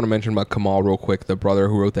last thing I want to mention about Kamal real quick, the brother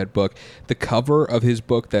who wrote that book. The cover of his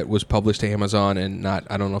book that was published to Amazon and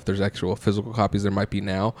I don't know if there's actual physical copies, there might be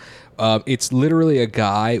now. It's literally a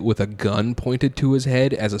guy with a gun pointed to his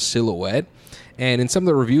head as a silhouette. And in some of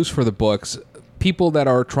the reviews for the books, people that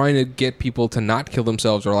are trying to get people to not kill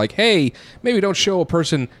themselves are like, hey, maybe don't show a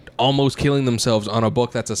person almost killing themselves on a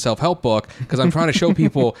book that's a self-help book, because I'm trying to show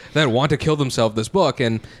people that want to kill themselves this book,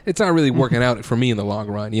 and it's not really working out for me in the long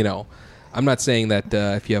run. You know, I'm not saying that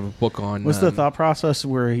if you have a book on... What's the thought process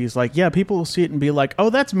where he's like, yeah, people will see it and be like,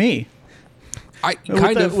 oh, that's me. Putting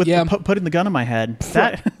the gun in my head.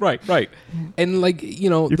 Right. And like,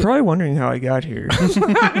 you know... You're probably wondering how I got here.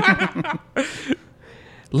 A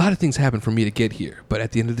lot of things happen for me to get here, but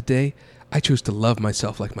at the end of the day, I chose to love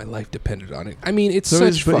myself like my life depended on it. I mean, it's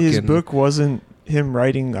such fucking... his book wasn't him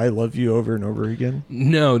writing "I love you" over and over again?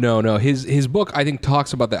 No. His book, I think,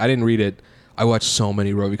 talks about that. I didn't read it. I watched so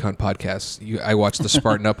many Robicon podcasts. I watched the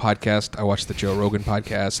Spartan Up podcast. I watched the Joe Rogan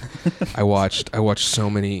podcast. I watched so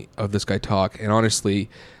many of this guy talk. And honestly,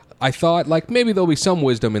 I thought, like, maybe there'll be some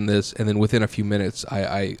wisdom in this. And then within a few minutes,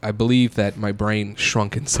 I believe that my brain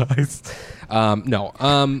shrunk in size. No.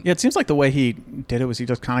 Yeah, it seems like the way he did it was he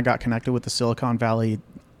just kind of got connected with the Silicon Valley,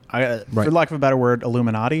 for lack of a better word,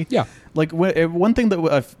 Illuminati. Yeah. Like, one thing that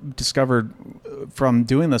I've discovered from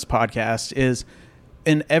doing this podcast is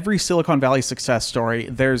in every Silicon Valley success story,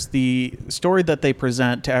 there's the story that they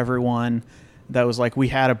present to everyone that was like, we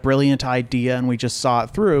had a brilliant idea and we just saw it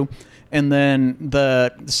through. And then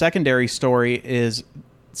the secondary story is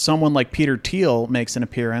someone like Peter Thiel makes an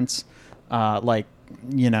appearance, early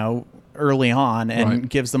on and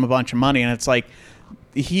gives them a bunch of money. And it's like,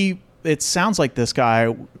 it sounds like this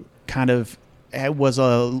guy kind of was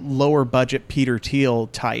a lower budget Peter Thiel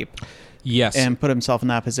type. Yes. And put himself in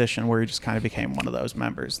that position where he just kind of became one of those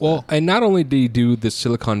members. Well, and not only did he do the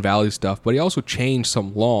Silicon Valley stuff, but he also changed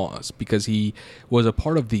some laws because he was a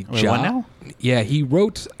part of the job. What now? Yeah, he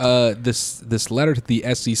wrote this letter to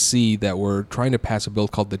the SEC that were trying to pass a bill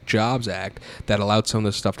called the Jobs Act that allowed some of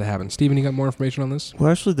this stuff to happen. Steven, you got more information on this?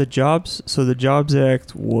 Well, actually, the Jobs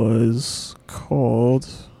Act was called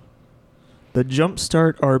the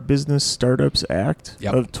Jumpstart Our Business Startups Act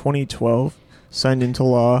of 2012, signed into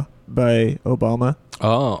law by Obama.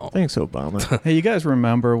 Oh. Thanks, Obama. Hey, you guys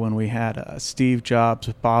remember when we had Steve Jobs,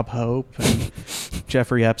 Bob Hope, and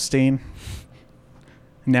Jeffrey Epstein?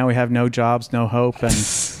 Now we have no Jobs, no Hope,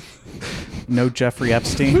 and no Jeffrey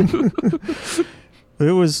Epstein.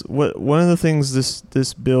 It was one of the things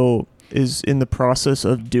this bill is in the process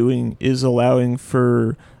of doing is allowing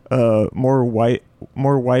for more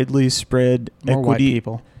widely spread equity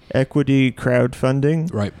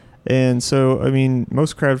crowdfunding. Right. And so, I mean,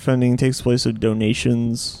 most crowdfunding takes place of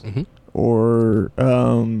donations, or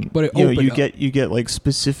but you get like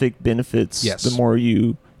specific benefits. Yes. The more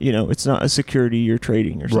it's not a security you're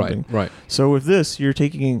trading or something. Right. So with this, you're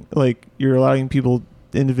allowing people,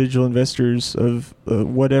 individual investors of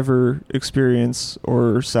whatever experience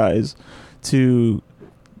or size, to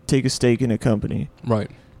take a stake in a company.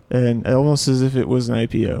 Right. And almost as if it was an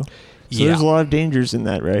IPO. So there's a lot of dangers in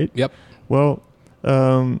that, right? Yep. Well,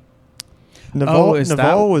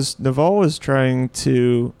 Naval was trying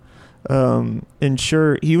to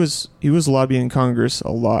ensure he was lobbying Congress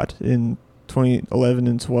a lot in 2011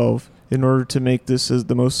 and 12 in order to make this as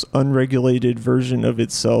the most unregulated version of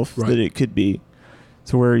itself that it could be,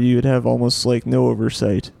 to where you would have almost like no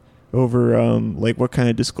oversight over like what kind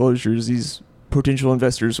of disclosures these potential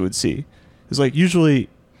investors would see. It's like usually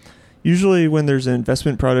when there's an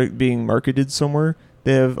investment product being marketed somewhere,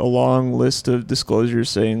 they have a long list of disclosures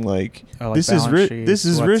saying like this is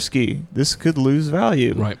risky. This could lose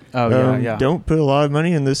value. Right. Yeah. Don't put a lot of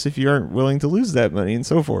money in this if you aren't willing to lose that money, and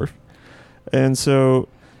so forth. And so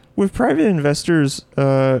with private investors,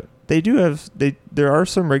 there are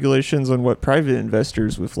some regulations on what private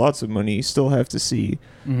investors with lots of money still have to see.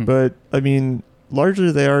 Mm-hmm. But I mean,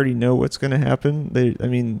 largely they already know what's going to happen.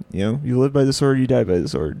 You live by the sword, you die by the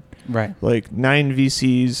sword. Right. Like 9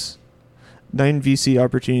 VC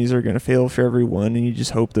opportunities are going to fail for everyone, and you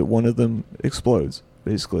just hope that one of them explodes,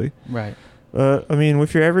 basically. Right. I mean,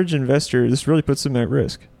 with your average investor, this really puts them at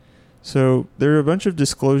risk. So there are a bunch of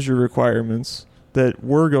disclosure requirements that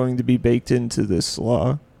were going to be baked into this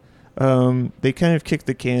law. They kind of kicked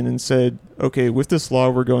the can and said, okay, with this law,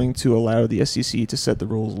 we're going to allow the SEC to set the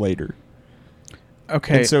rules later.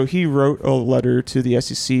 Okay. And so he wrote a letter to the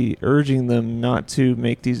SEC urging them not to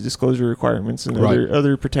make these disclosure requirements and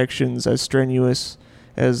other protections as strenuous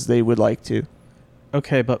as they would like to.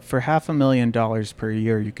 Okay, but for $500,000 per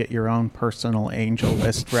year, you get your own personal angel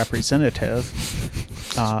list representative.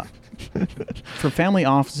 For family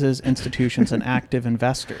offices, institutions, and active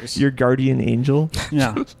investors. Your guardian angel?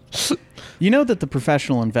 Yeah. You know that the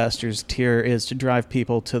professional investors tier is to drive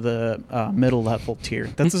people to the middle level tier.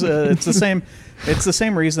 That's it's the same. It's the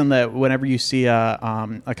same reason that whenever you see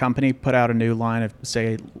a company put out a new line of,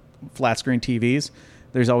 say, flat screen TVs,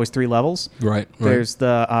 there's always 3 levels. Right. There's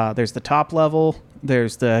the top level,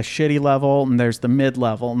 there's the shitty level, and there's the mid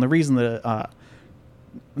level. And the reason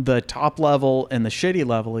the top level and the shitty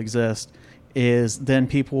level exist is then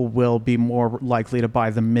people will be more likely to buy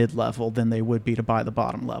the mid level than they would be to buy the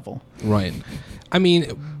bottom level. Right. I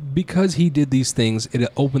mean, because he did these things,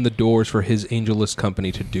 it opened the doors for his angel list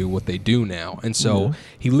company to do what they do now. And so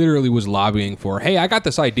he literally was lobbying for, hey, I got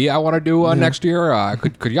this idea I want to do next year.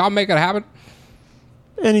 Could y'all make it happen?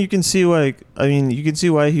 And you can see why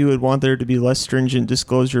he would want there to be less stringent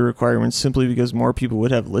disclosure requirements, simply because more people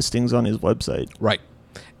would have listings on his website. Right.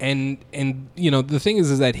 And the thing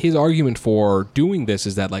is that his argument for doing this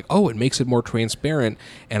is that, like, it makes it more transparent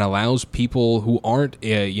and allows people who aren't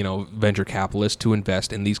venture capitalists to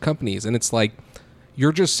invest in these companies. And it's like,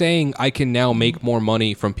 you're just saying I can now make more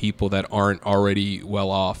money from people that aren't already well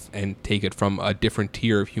off and take it from a different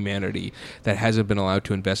tier of humanity that hasn't been allowed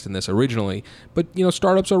to invest in this originally. But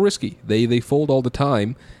startups are risky. They fold all the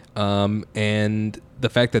time. And the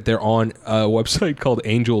fact that they're on a website called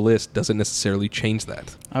Angel List doesn't necessarily change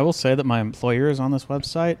that. I will say that my employer is on this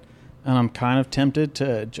website, and I'm kind of tempted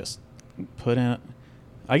to just put in.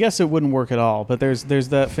 I guess it wouldn't work at all, but there's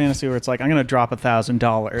that fantasy where it's like, I'm going to drop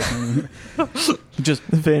 $1,000 and just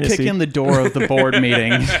kick in the door of the board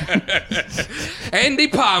meeting. Andy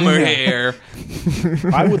Palmer here.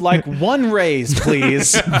 I would like 1 raise,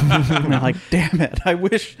 please. And I'm like, damn it. I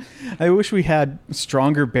wish we had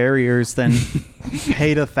stronger barriers than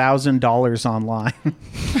paid $1,000 online.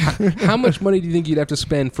 How much money do you think you'd have to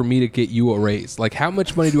spend for me to get you a raise? Like, how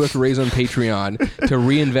much money do you have to raise on Patreon to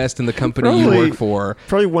reinvest in the company you work for?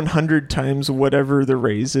 Probably 100 times whatever the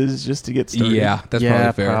raise is just to get started. Yeah, that's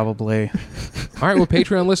probably fair. Probably. All right, well,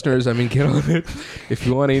 Patreon listeners, get on it if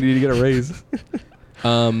you want Andy to get a raise.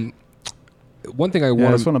 One thing I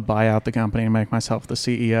just want to buy out the company and make myself the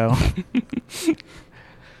CEO.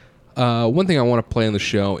 One thing I want to play on the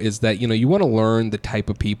show is that, you want to learn the type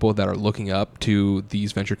of people that are looking up to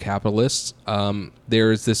these venture capitalists.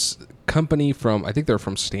 There's this company from, I think they're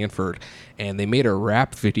from Stanford, and they made a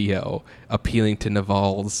rap video appealing to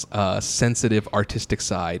Naval's sensitive artistic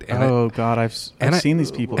side. And God, I've seen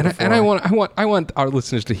these people before. And I want our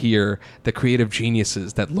listeners to hear the creative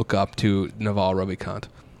geniuses that look up to Naval Ravikant.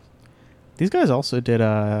 These guys also did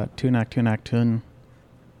Tunak Tun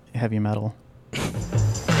heavy metal.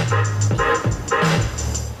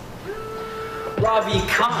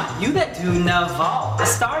 Ravikant, you that do Naval, a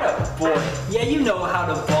startup boy. Yeah, you know how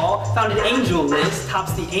to ball. Founded Angel List,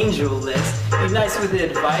 tops the Angel List. Unites with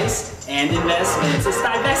advice and investments. A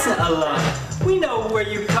Stuyvesant alum. We know where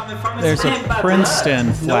you're coming from. There's a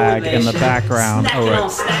Princeton flag in the background. Snacking on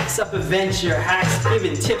snacks up adventure hacks,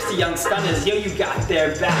 giving tips to young stunners. Yo, you got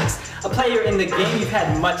their backs. A player in the game, you've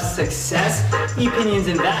had much success. Opinions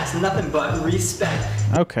and that's nothing but respect.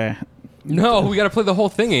 Okay. No, we got to play the whole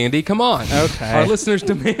thing, Andy. Come on. Okay. Our listeners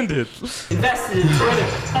demand it. Invested in Twitter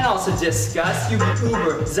and also discuss you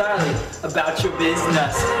Uber Zarly about your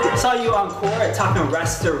business. Saw you on Quora talking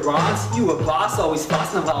restaurants. You a boss, always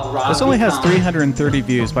boss Naval Ravikant. This only has 330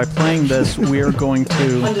 views. By playing this, we're going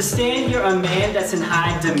to understand you're a man that's in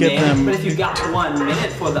high demand. But if you got 1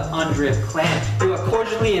 minute for the Undrip clan, you are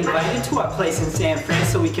cordially invited to our place in San Fran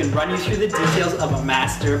so we can run you through the details of a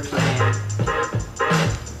master plan.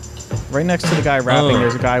 Right next to the guy rapping,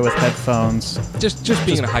 there's a guy with headphones. Just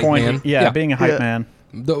being a hype man. Yeah, being a hype man.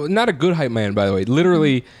 Not a good hype man, by the way.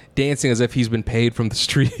 Literally dancing as if he's been paid from the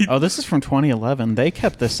street. Oh, this is from 2011. They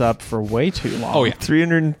kept this up for way too long. Oh, yeah.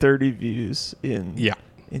 330 views in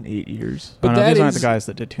 8 years. But these aren't the guys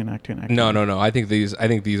that did Tunak. No. I think these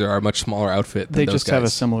are a much smaller outfit than they those just guys. have a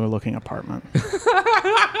similar looking apartment.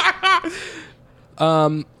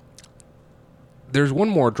 There's one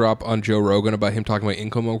more drop on Joe Rogan about him talking about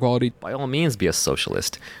income inequality. By all means, be a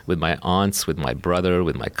socialist. With my aunts, with my brother,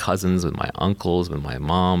 with my cousins, with my uncles, with my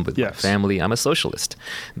mom, with my family. I'm a socialist.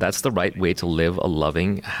 That's the right way to live a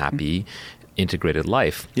loving, happy, integrated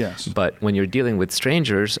life. Yes. But when you're dealing with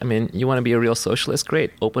strangers, I mean, you want to be a real socialist?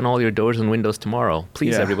 Great. Open all your doors and windows tomorrow.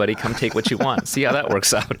 Please, everybody, come take what you want. See how that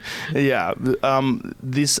works out. Yeah.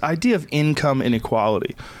 This idea of income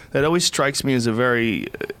inequality, that always strikes me as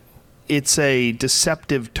it's a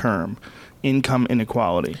deceptive term, income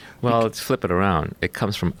inequality. Well, let's flip it around. It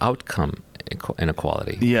comes from outcome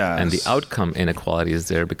inequality. Yes. And the outcome inequality is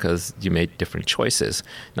there because you made different choices.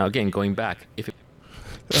 Now, again, going back,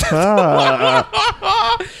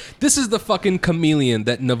 This is the fucking chameleon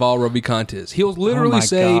that Naval Ravikant is. He'll literally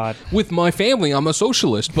say, with my family, I'm a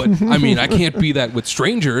socialist, but I mean, I can't be that with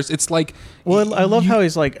strangers. It's like... Well, I love how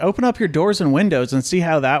he's like, open up your doors and windows and see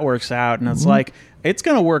how that works out. And it's like, it's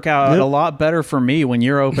going to work out a lot better for me when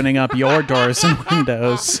you're opening up your doors and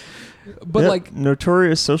windows. But like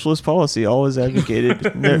notorious socialist policy, always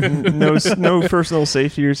advocated no personal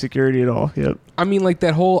safety or security at all. Yep. I mean, like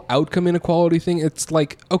that whole outcome inequality thing. It's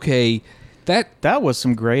like, okay, that was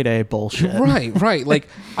some grade A bullshit. Right. Like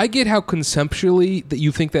I get how conceptually that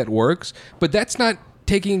you think that works, but that's not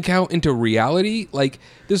taking account into reality. Like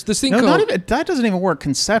there's this thing called... that doesn't even work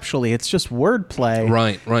conceptually. It's just wordplay.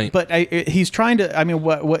 Right. But he's trying to... I mean,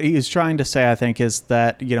 what he's trying to say, I think, is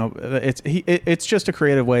that, you know, it's just a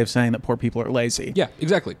creative way of saying that poor people are lazy. Yeah,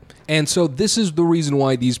 exactly. And so this is the reason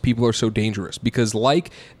why these people are so dangerous. Because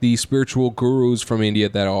like the spiritual gurus from India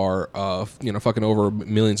that are, fucking over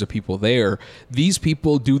millions of people there, these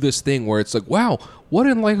people do this thing where it's like, wow, what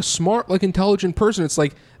a like smart, like intelligent person. It's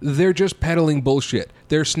like they're just peddling bullshit.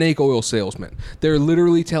 They're snake oil salesmen. They're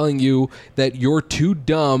literally telling you that you're too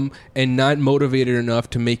dumb and not motivated enough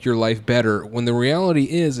to make your life better, when the reality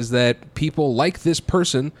is that people like this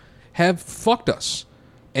person have fucked us.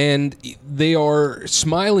 And they are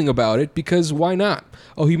smiling about it because why not?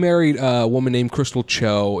 Oh, he married a woman named Crystal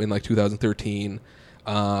Cho in like 2013.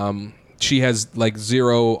 She has like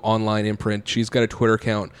zero online imprint. She's got a Twitter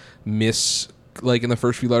account, Miss... like in the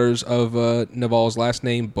first few letters of Naval's last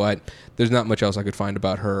name, but there's not much else I could find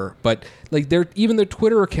about her. But like even their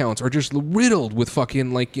Twitter accounts are just riddled with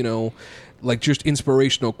fucking like, you know, like just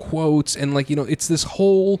inspirational quotes, and like, you know, it's this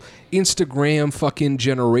whole Instagram fucking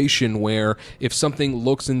generation where if something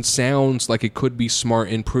looks and sounds like it could be smart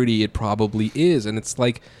and pretty, it probably is. And it's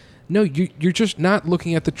like, no, you're just not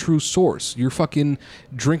looking at the true source. You're fucking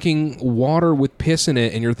drinking water with piss in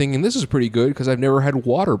it, and you're thinking, this is pretty good because I've never had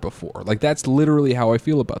water before. Like, that's literally how I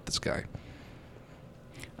feel about this guy.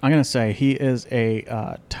 I'm going to say he is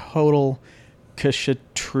a total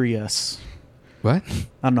Kshatriyas. What?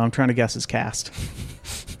 I don't know. I'm trying to guess his caste.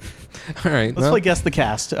 All right. Let's play Guess the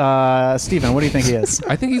Cast. Steven, what do you think he is?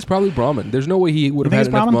 I think he's probably Brahmin. There's no way he would have had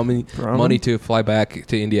enough money to fly back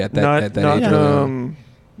to India at that age.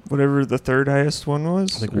 whatever the third highest one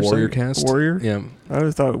was. Like Warrior Cast? Warrior? Yeah. I would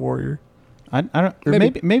have thought Warrior. I don't. Or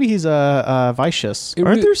maybe he's a vicious.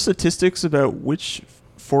 Aren't there statistics about which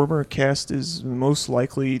former cast is most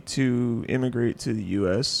likely to immigrate to the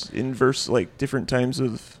U.S. in like different times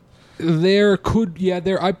of? There could,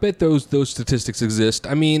 I bet those statistics exist.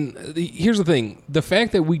 I mean, here's the thing. The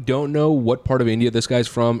fact that we don't know what part of India this guy's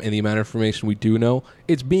from and the amount of information we do know,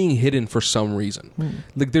 it's being hidden for some reason.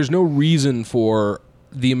 Like, there's no reason for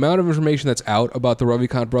the amount of information that's out about the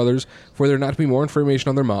Ravikant brothers for there not to be more information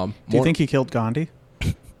on their mom. Do you think he killed Gandhi?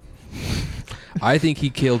 I think he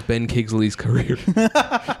killed Ben Kingsley's career.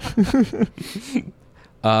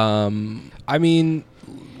 I mean,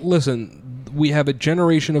 listen, we have a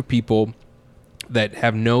generation of people that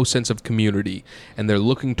have no sense of community, and they're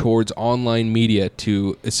looking towards online media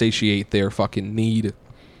to satiate their fucking need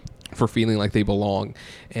for feeling like they belong.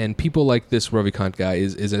 And people like this Ravikant guy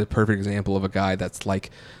is a perfect example of a guy that's like,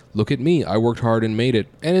 look at me, I worked hard and made it.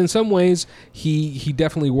 And in some ways, he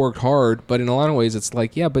definitely worked hard, but in a lot of ways, it's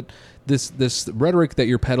like, yeah, but this rhetoric that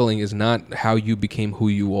you're peddling is not how you became who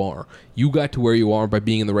you are. You got to where you are by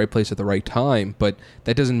being in the right place at the right time, but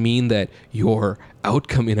that doesn't mean that your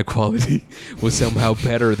outcome inequality was somehow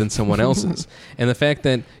better than someone else's. And the fact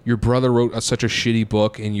that your brother wrote such a shitty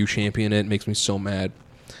book and you champion it makes me so mad.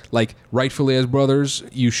 Like, rightfully as brothers,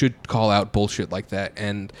 you should call out bullshit like that,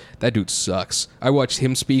 and that dude sucks. I watched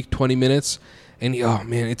him speak 20 minutes, and oh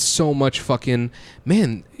man, it's so much fucking...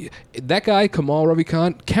 Man, that guy, Kamal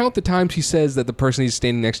Ravikant, count the times he says that the person he's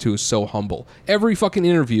standing next to is so humble. Every fucking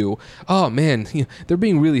interview, oh man, they're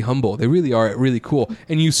being really humble. They really are really cool.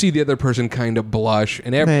 And you see the other person kind of blush.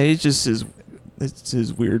 And man, it's just it's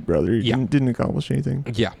his weird brother. He didn't accomplish anything.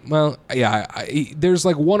 Yeah, well, yeah. There's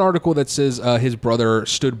like one article that says his brother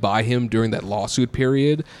stood by him during that lawsuit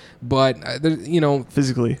period, but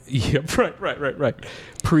physically. Yeah, right.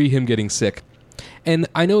 Pre him getting sick, and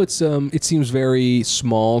I know it seems very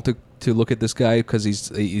small to look at this guy because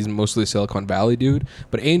he's mostly a Silicon Valley dude,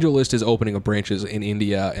 but AngelList is opening up branches in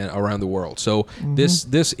India and around the world. So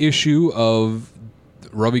this issue of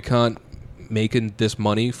Ravikant making this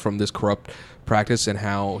money from this corrupt practice and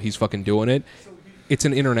how he's fucking doing it, it's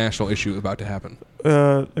an international issue about to happen.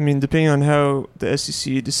 I mean, depending on how the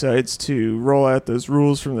SEC decides to roll out those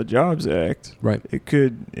rules from the Jobs Act, right, it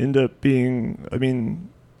could end up being, I mean,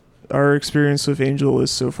 our experience with AngelList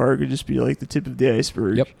so far could just be like the tip of the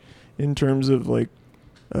iceberg in terms of like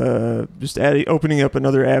just opening up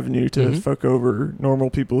another avenue to fuck over normal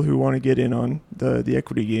people who want to get in on the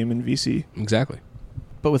equity game in VC. Exactly.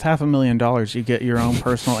 But with $500,000, you get your own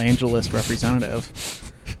personal AngelList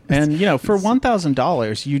representative. And, for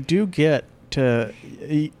 $1,000, you do get to...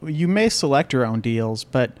 You may select your own deals,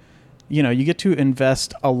 but, you get to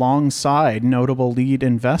invest alongside notable lead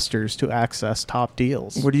investors to access top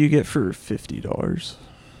deals. What do you get for $50?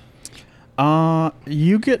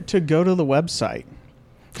 You get to go to the website.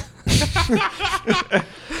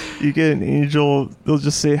 You get an angel. They'll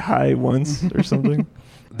just say hi once or something.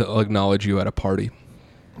 They'll acknowledge you at a party.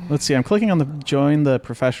 Let's see. I'm clicking on the join the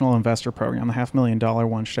professional investor program, the $500,000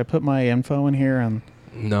 one. Should I put my info in here and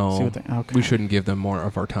no? See what we shouldn't give them more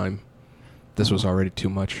of our time. This was already too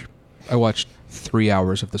much. I watched 3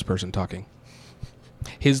 hours of this person talking.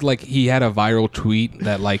 He had a viral tweet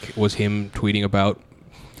that was him tweeting about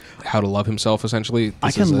how to love himself. Essentially,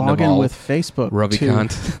 I can log in with Facebook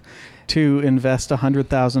Ravikant to invest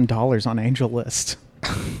 $100,000 on AngelList.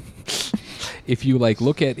 If you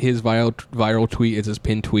look at his viral tweet, it's his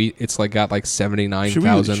pinned tweet. It's got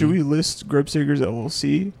 79,000. Should we list Grubstakers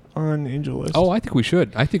LLC on AngelList? Oh, I think we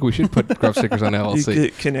should. I think we should put Grubstakers on LLC. You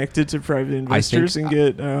get connected to private investors and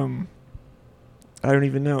get I don't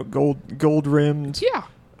even know, gold rimmed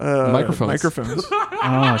microphones.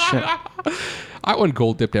 Oh shit! I want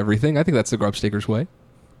gold dipped everything. I think that's the Grubstakers way.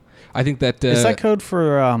 I think that is that code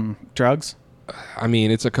for drugs. I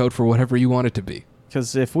mean, it's a code for whatever you want it to be.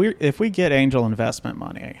 Because if we get angel investment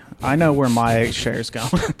money, I know where my shares go.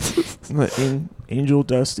 Angel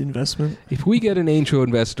dust investment. If we get an angel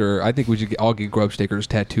investor, I think we should all get Grubstakers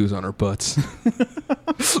tattoos on our butts.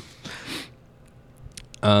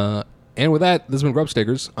 And with that, this has been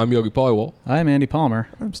Grubstakers. I'm Yogi Polywall. I'm Andy Palmer.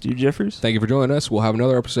 I'm Steve Jeffers. Thank you for joining us. We'll have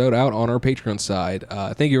another episode out on our Patreon side.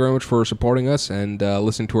 Thank you very much for supporting us and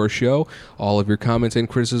listening to our show. All of your comments and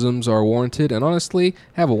criticisms are warranted. And honestly,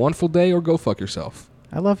 have a wonderful day or go fuck yourself.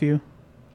 I love you.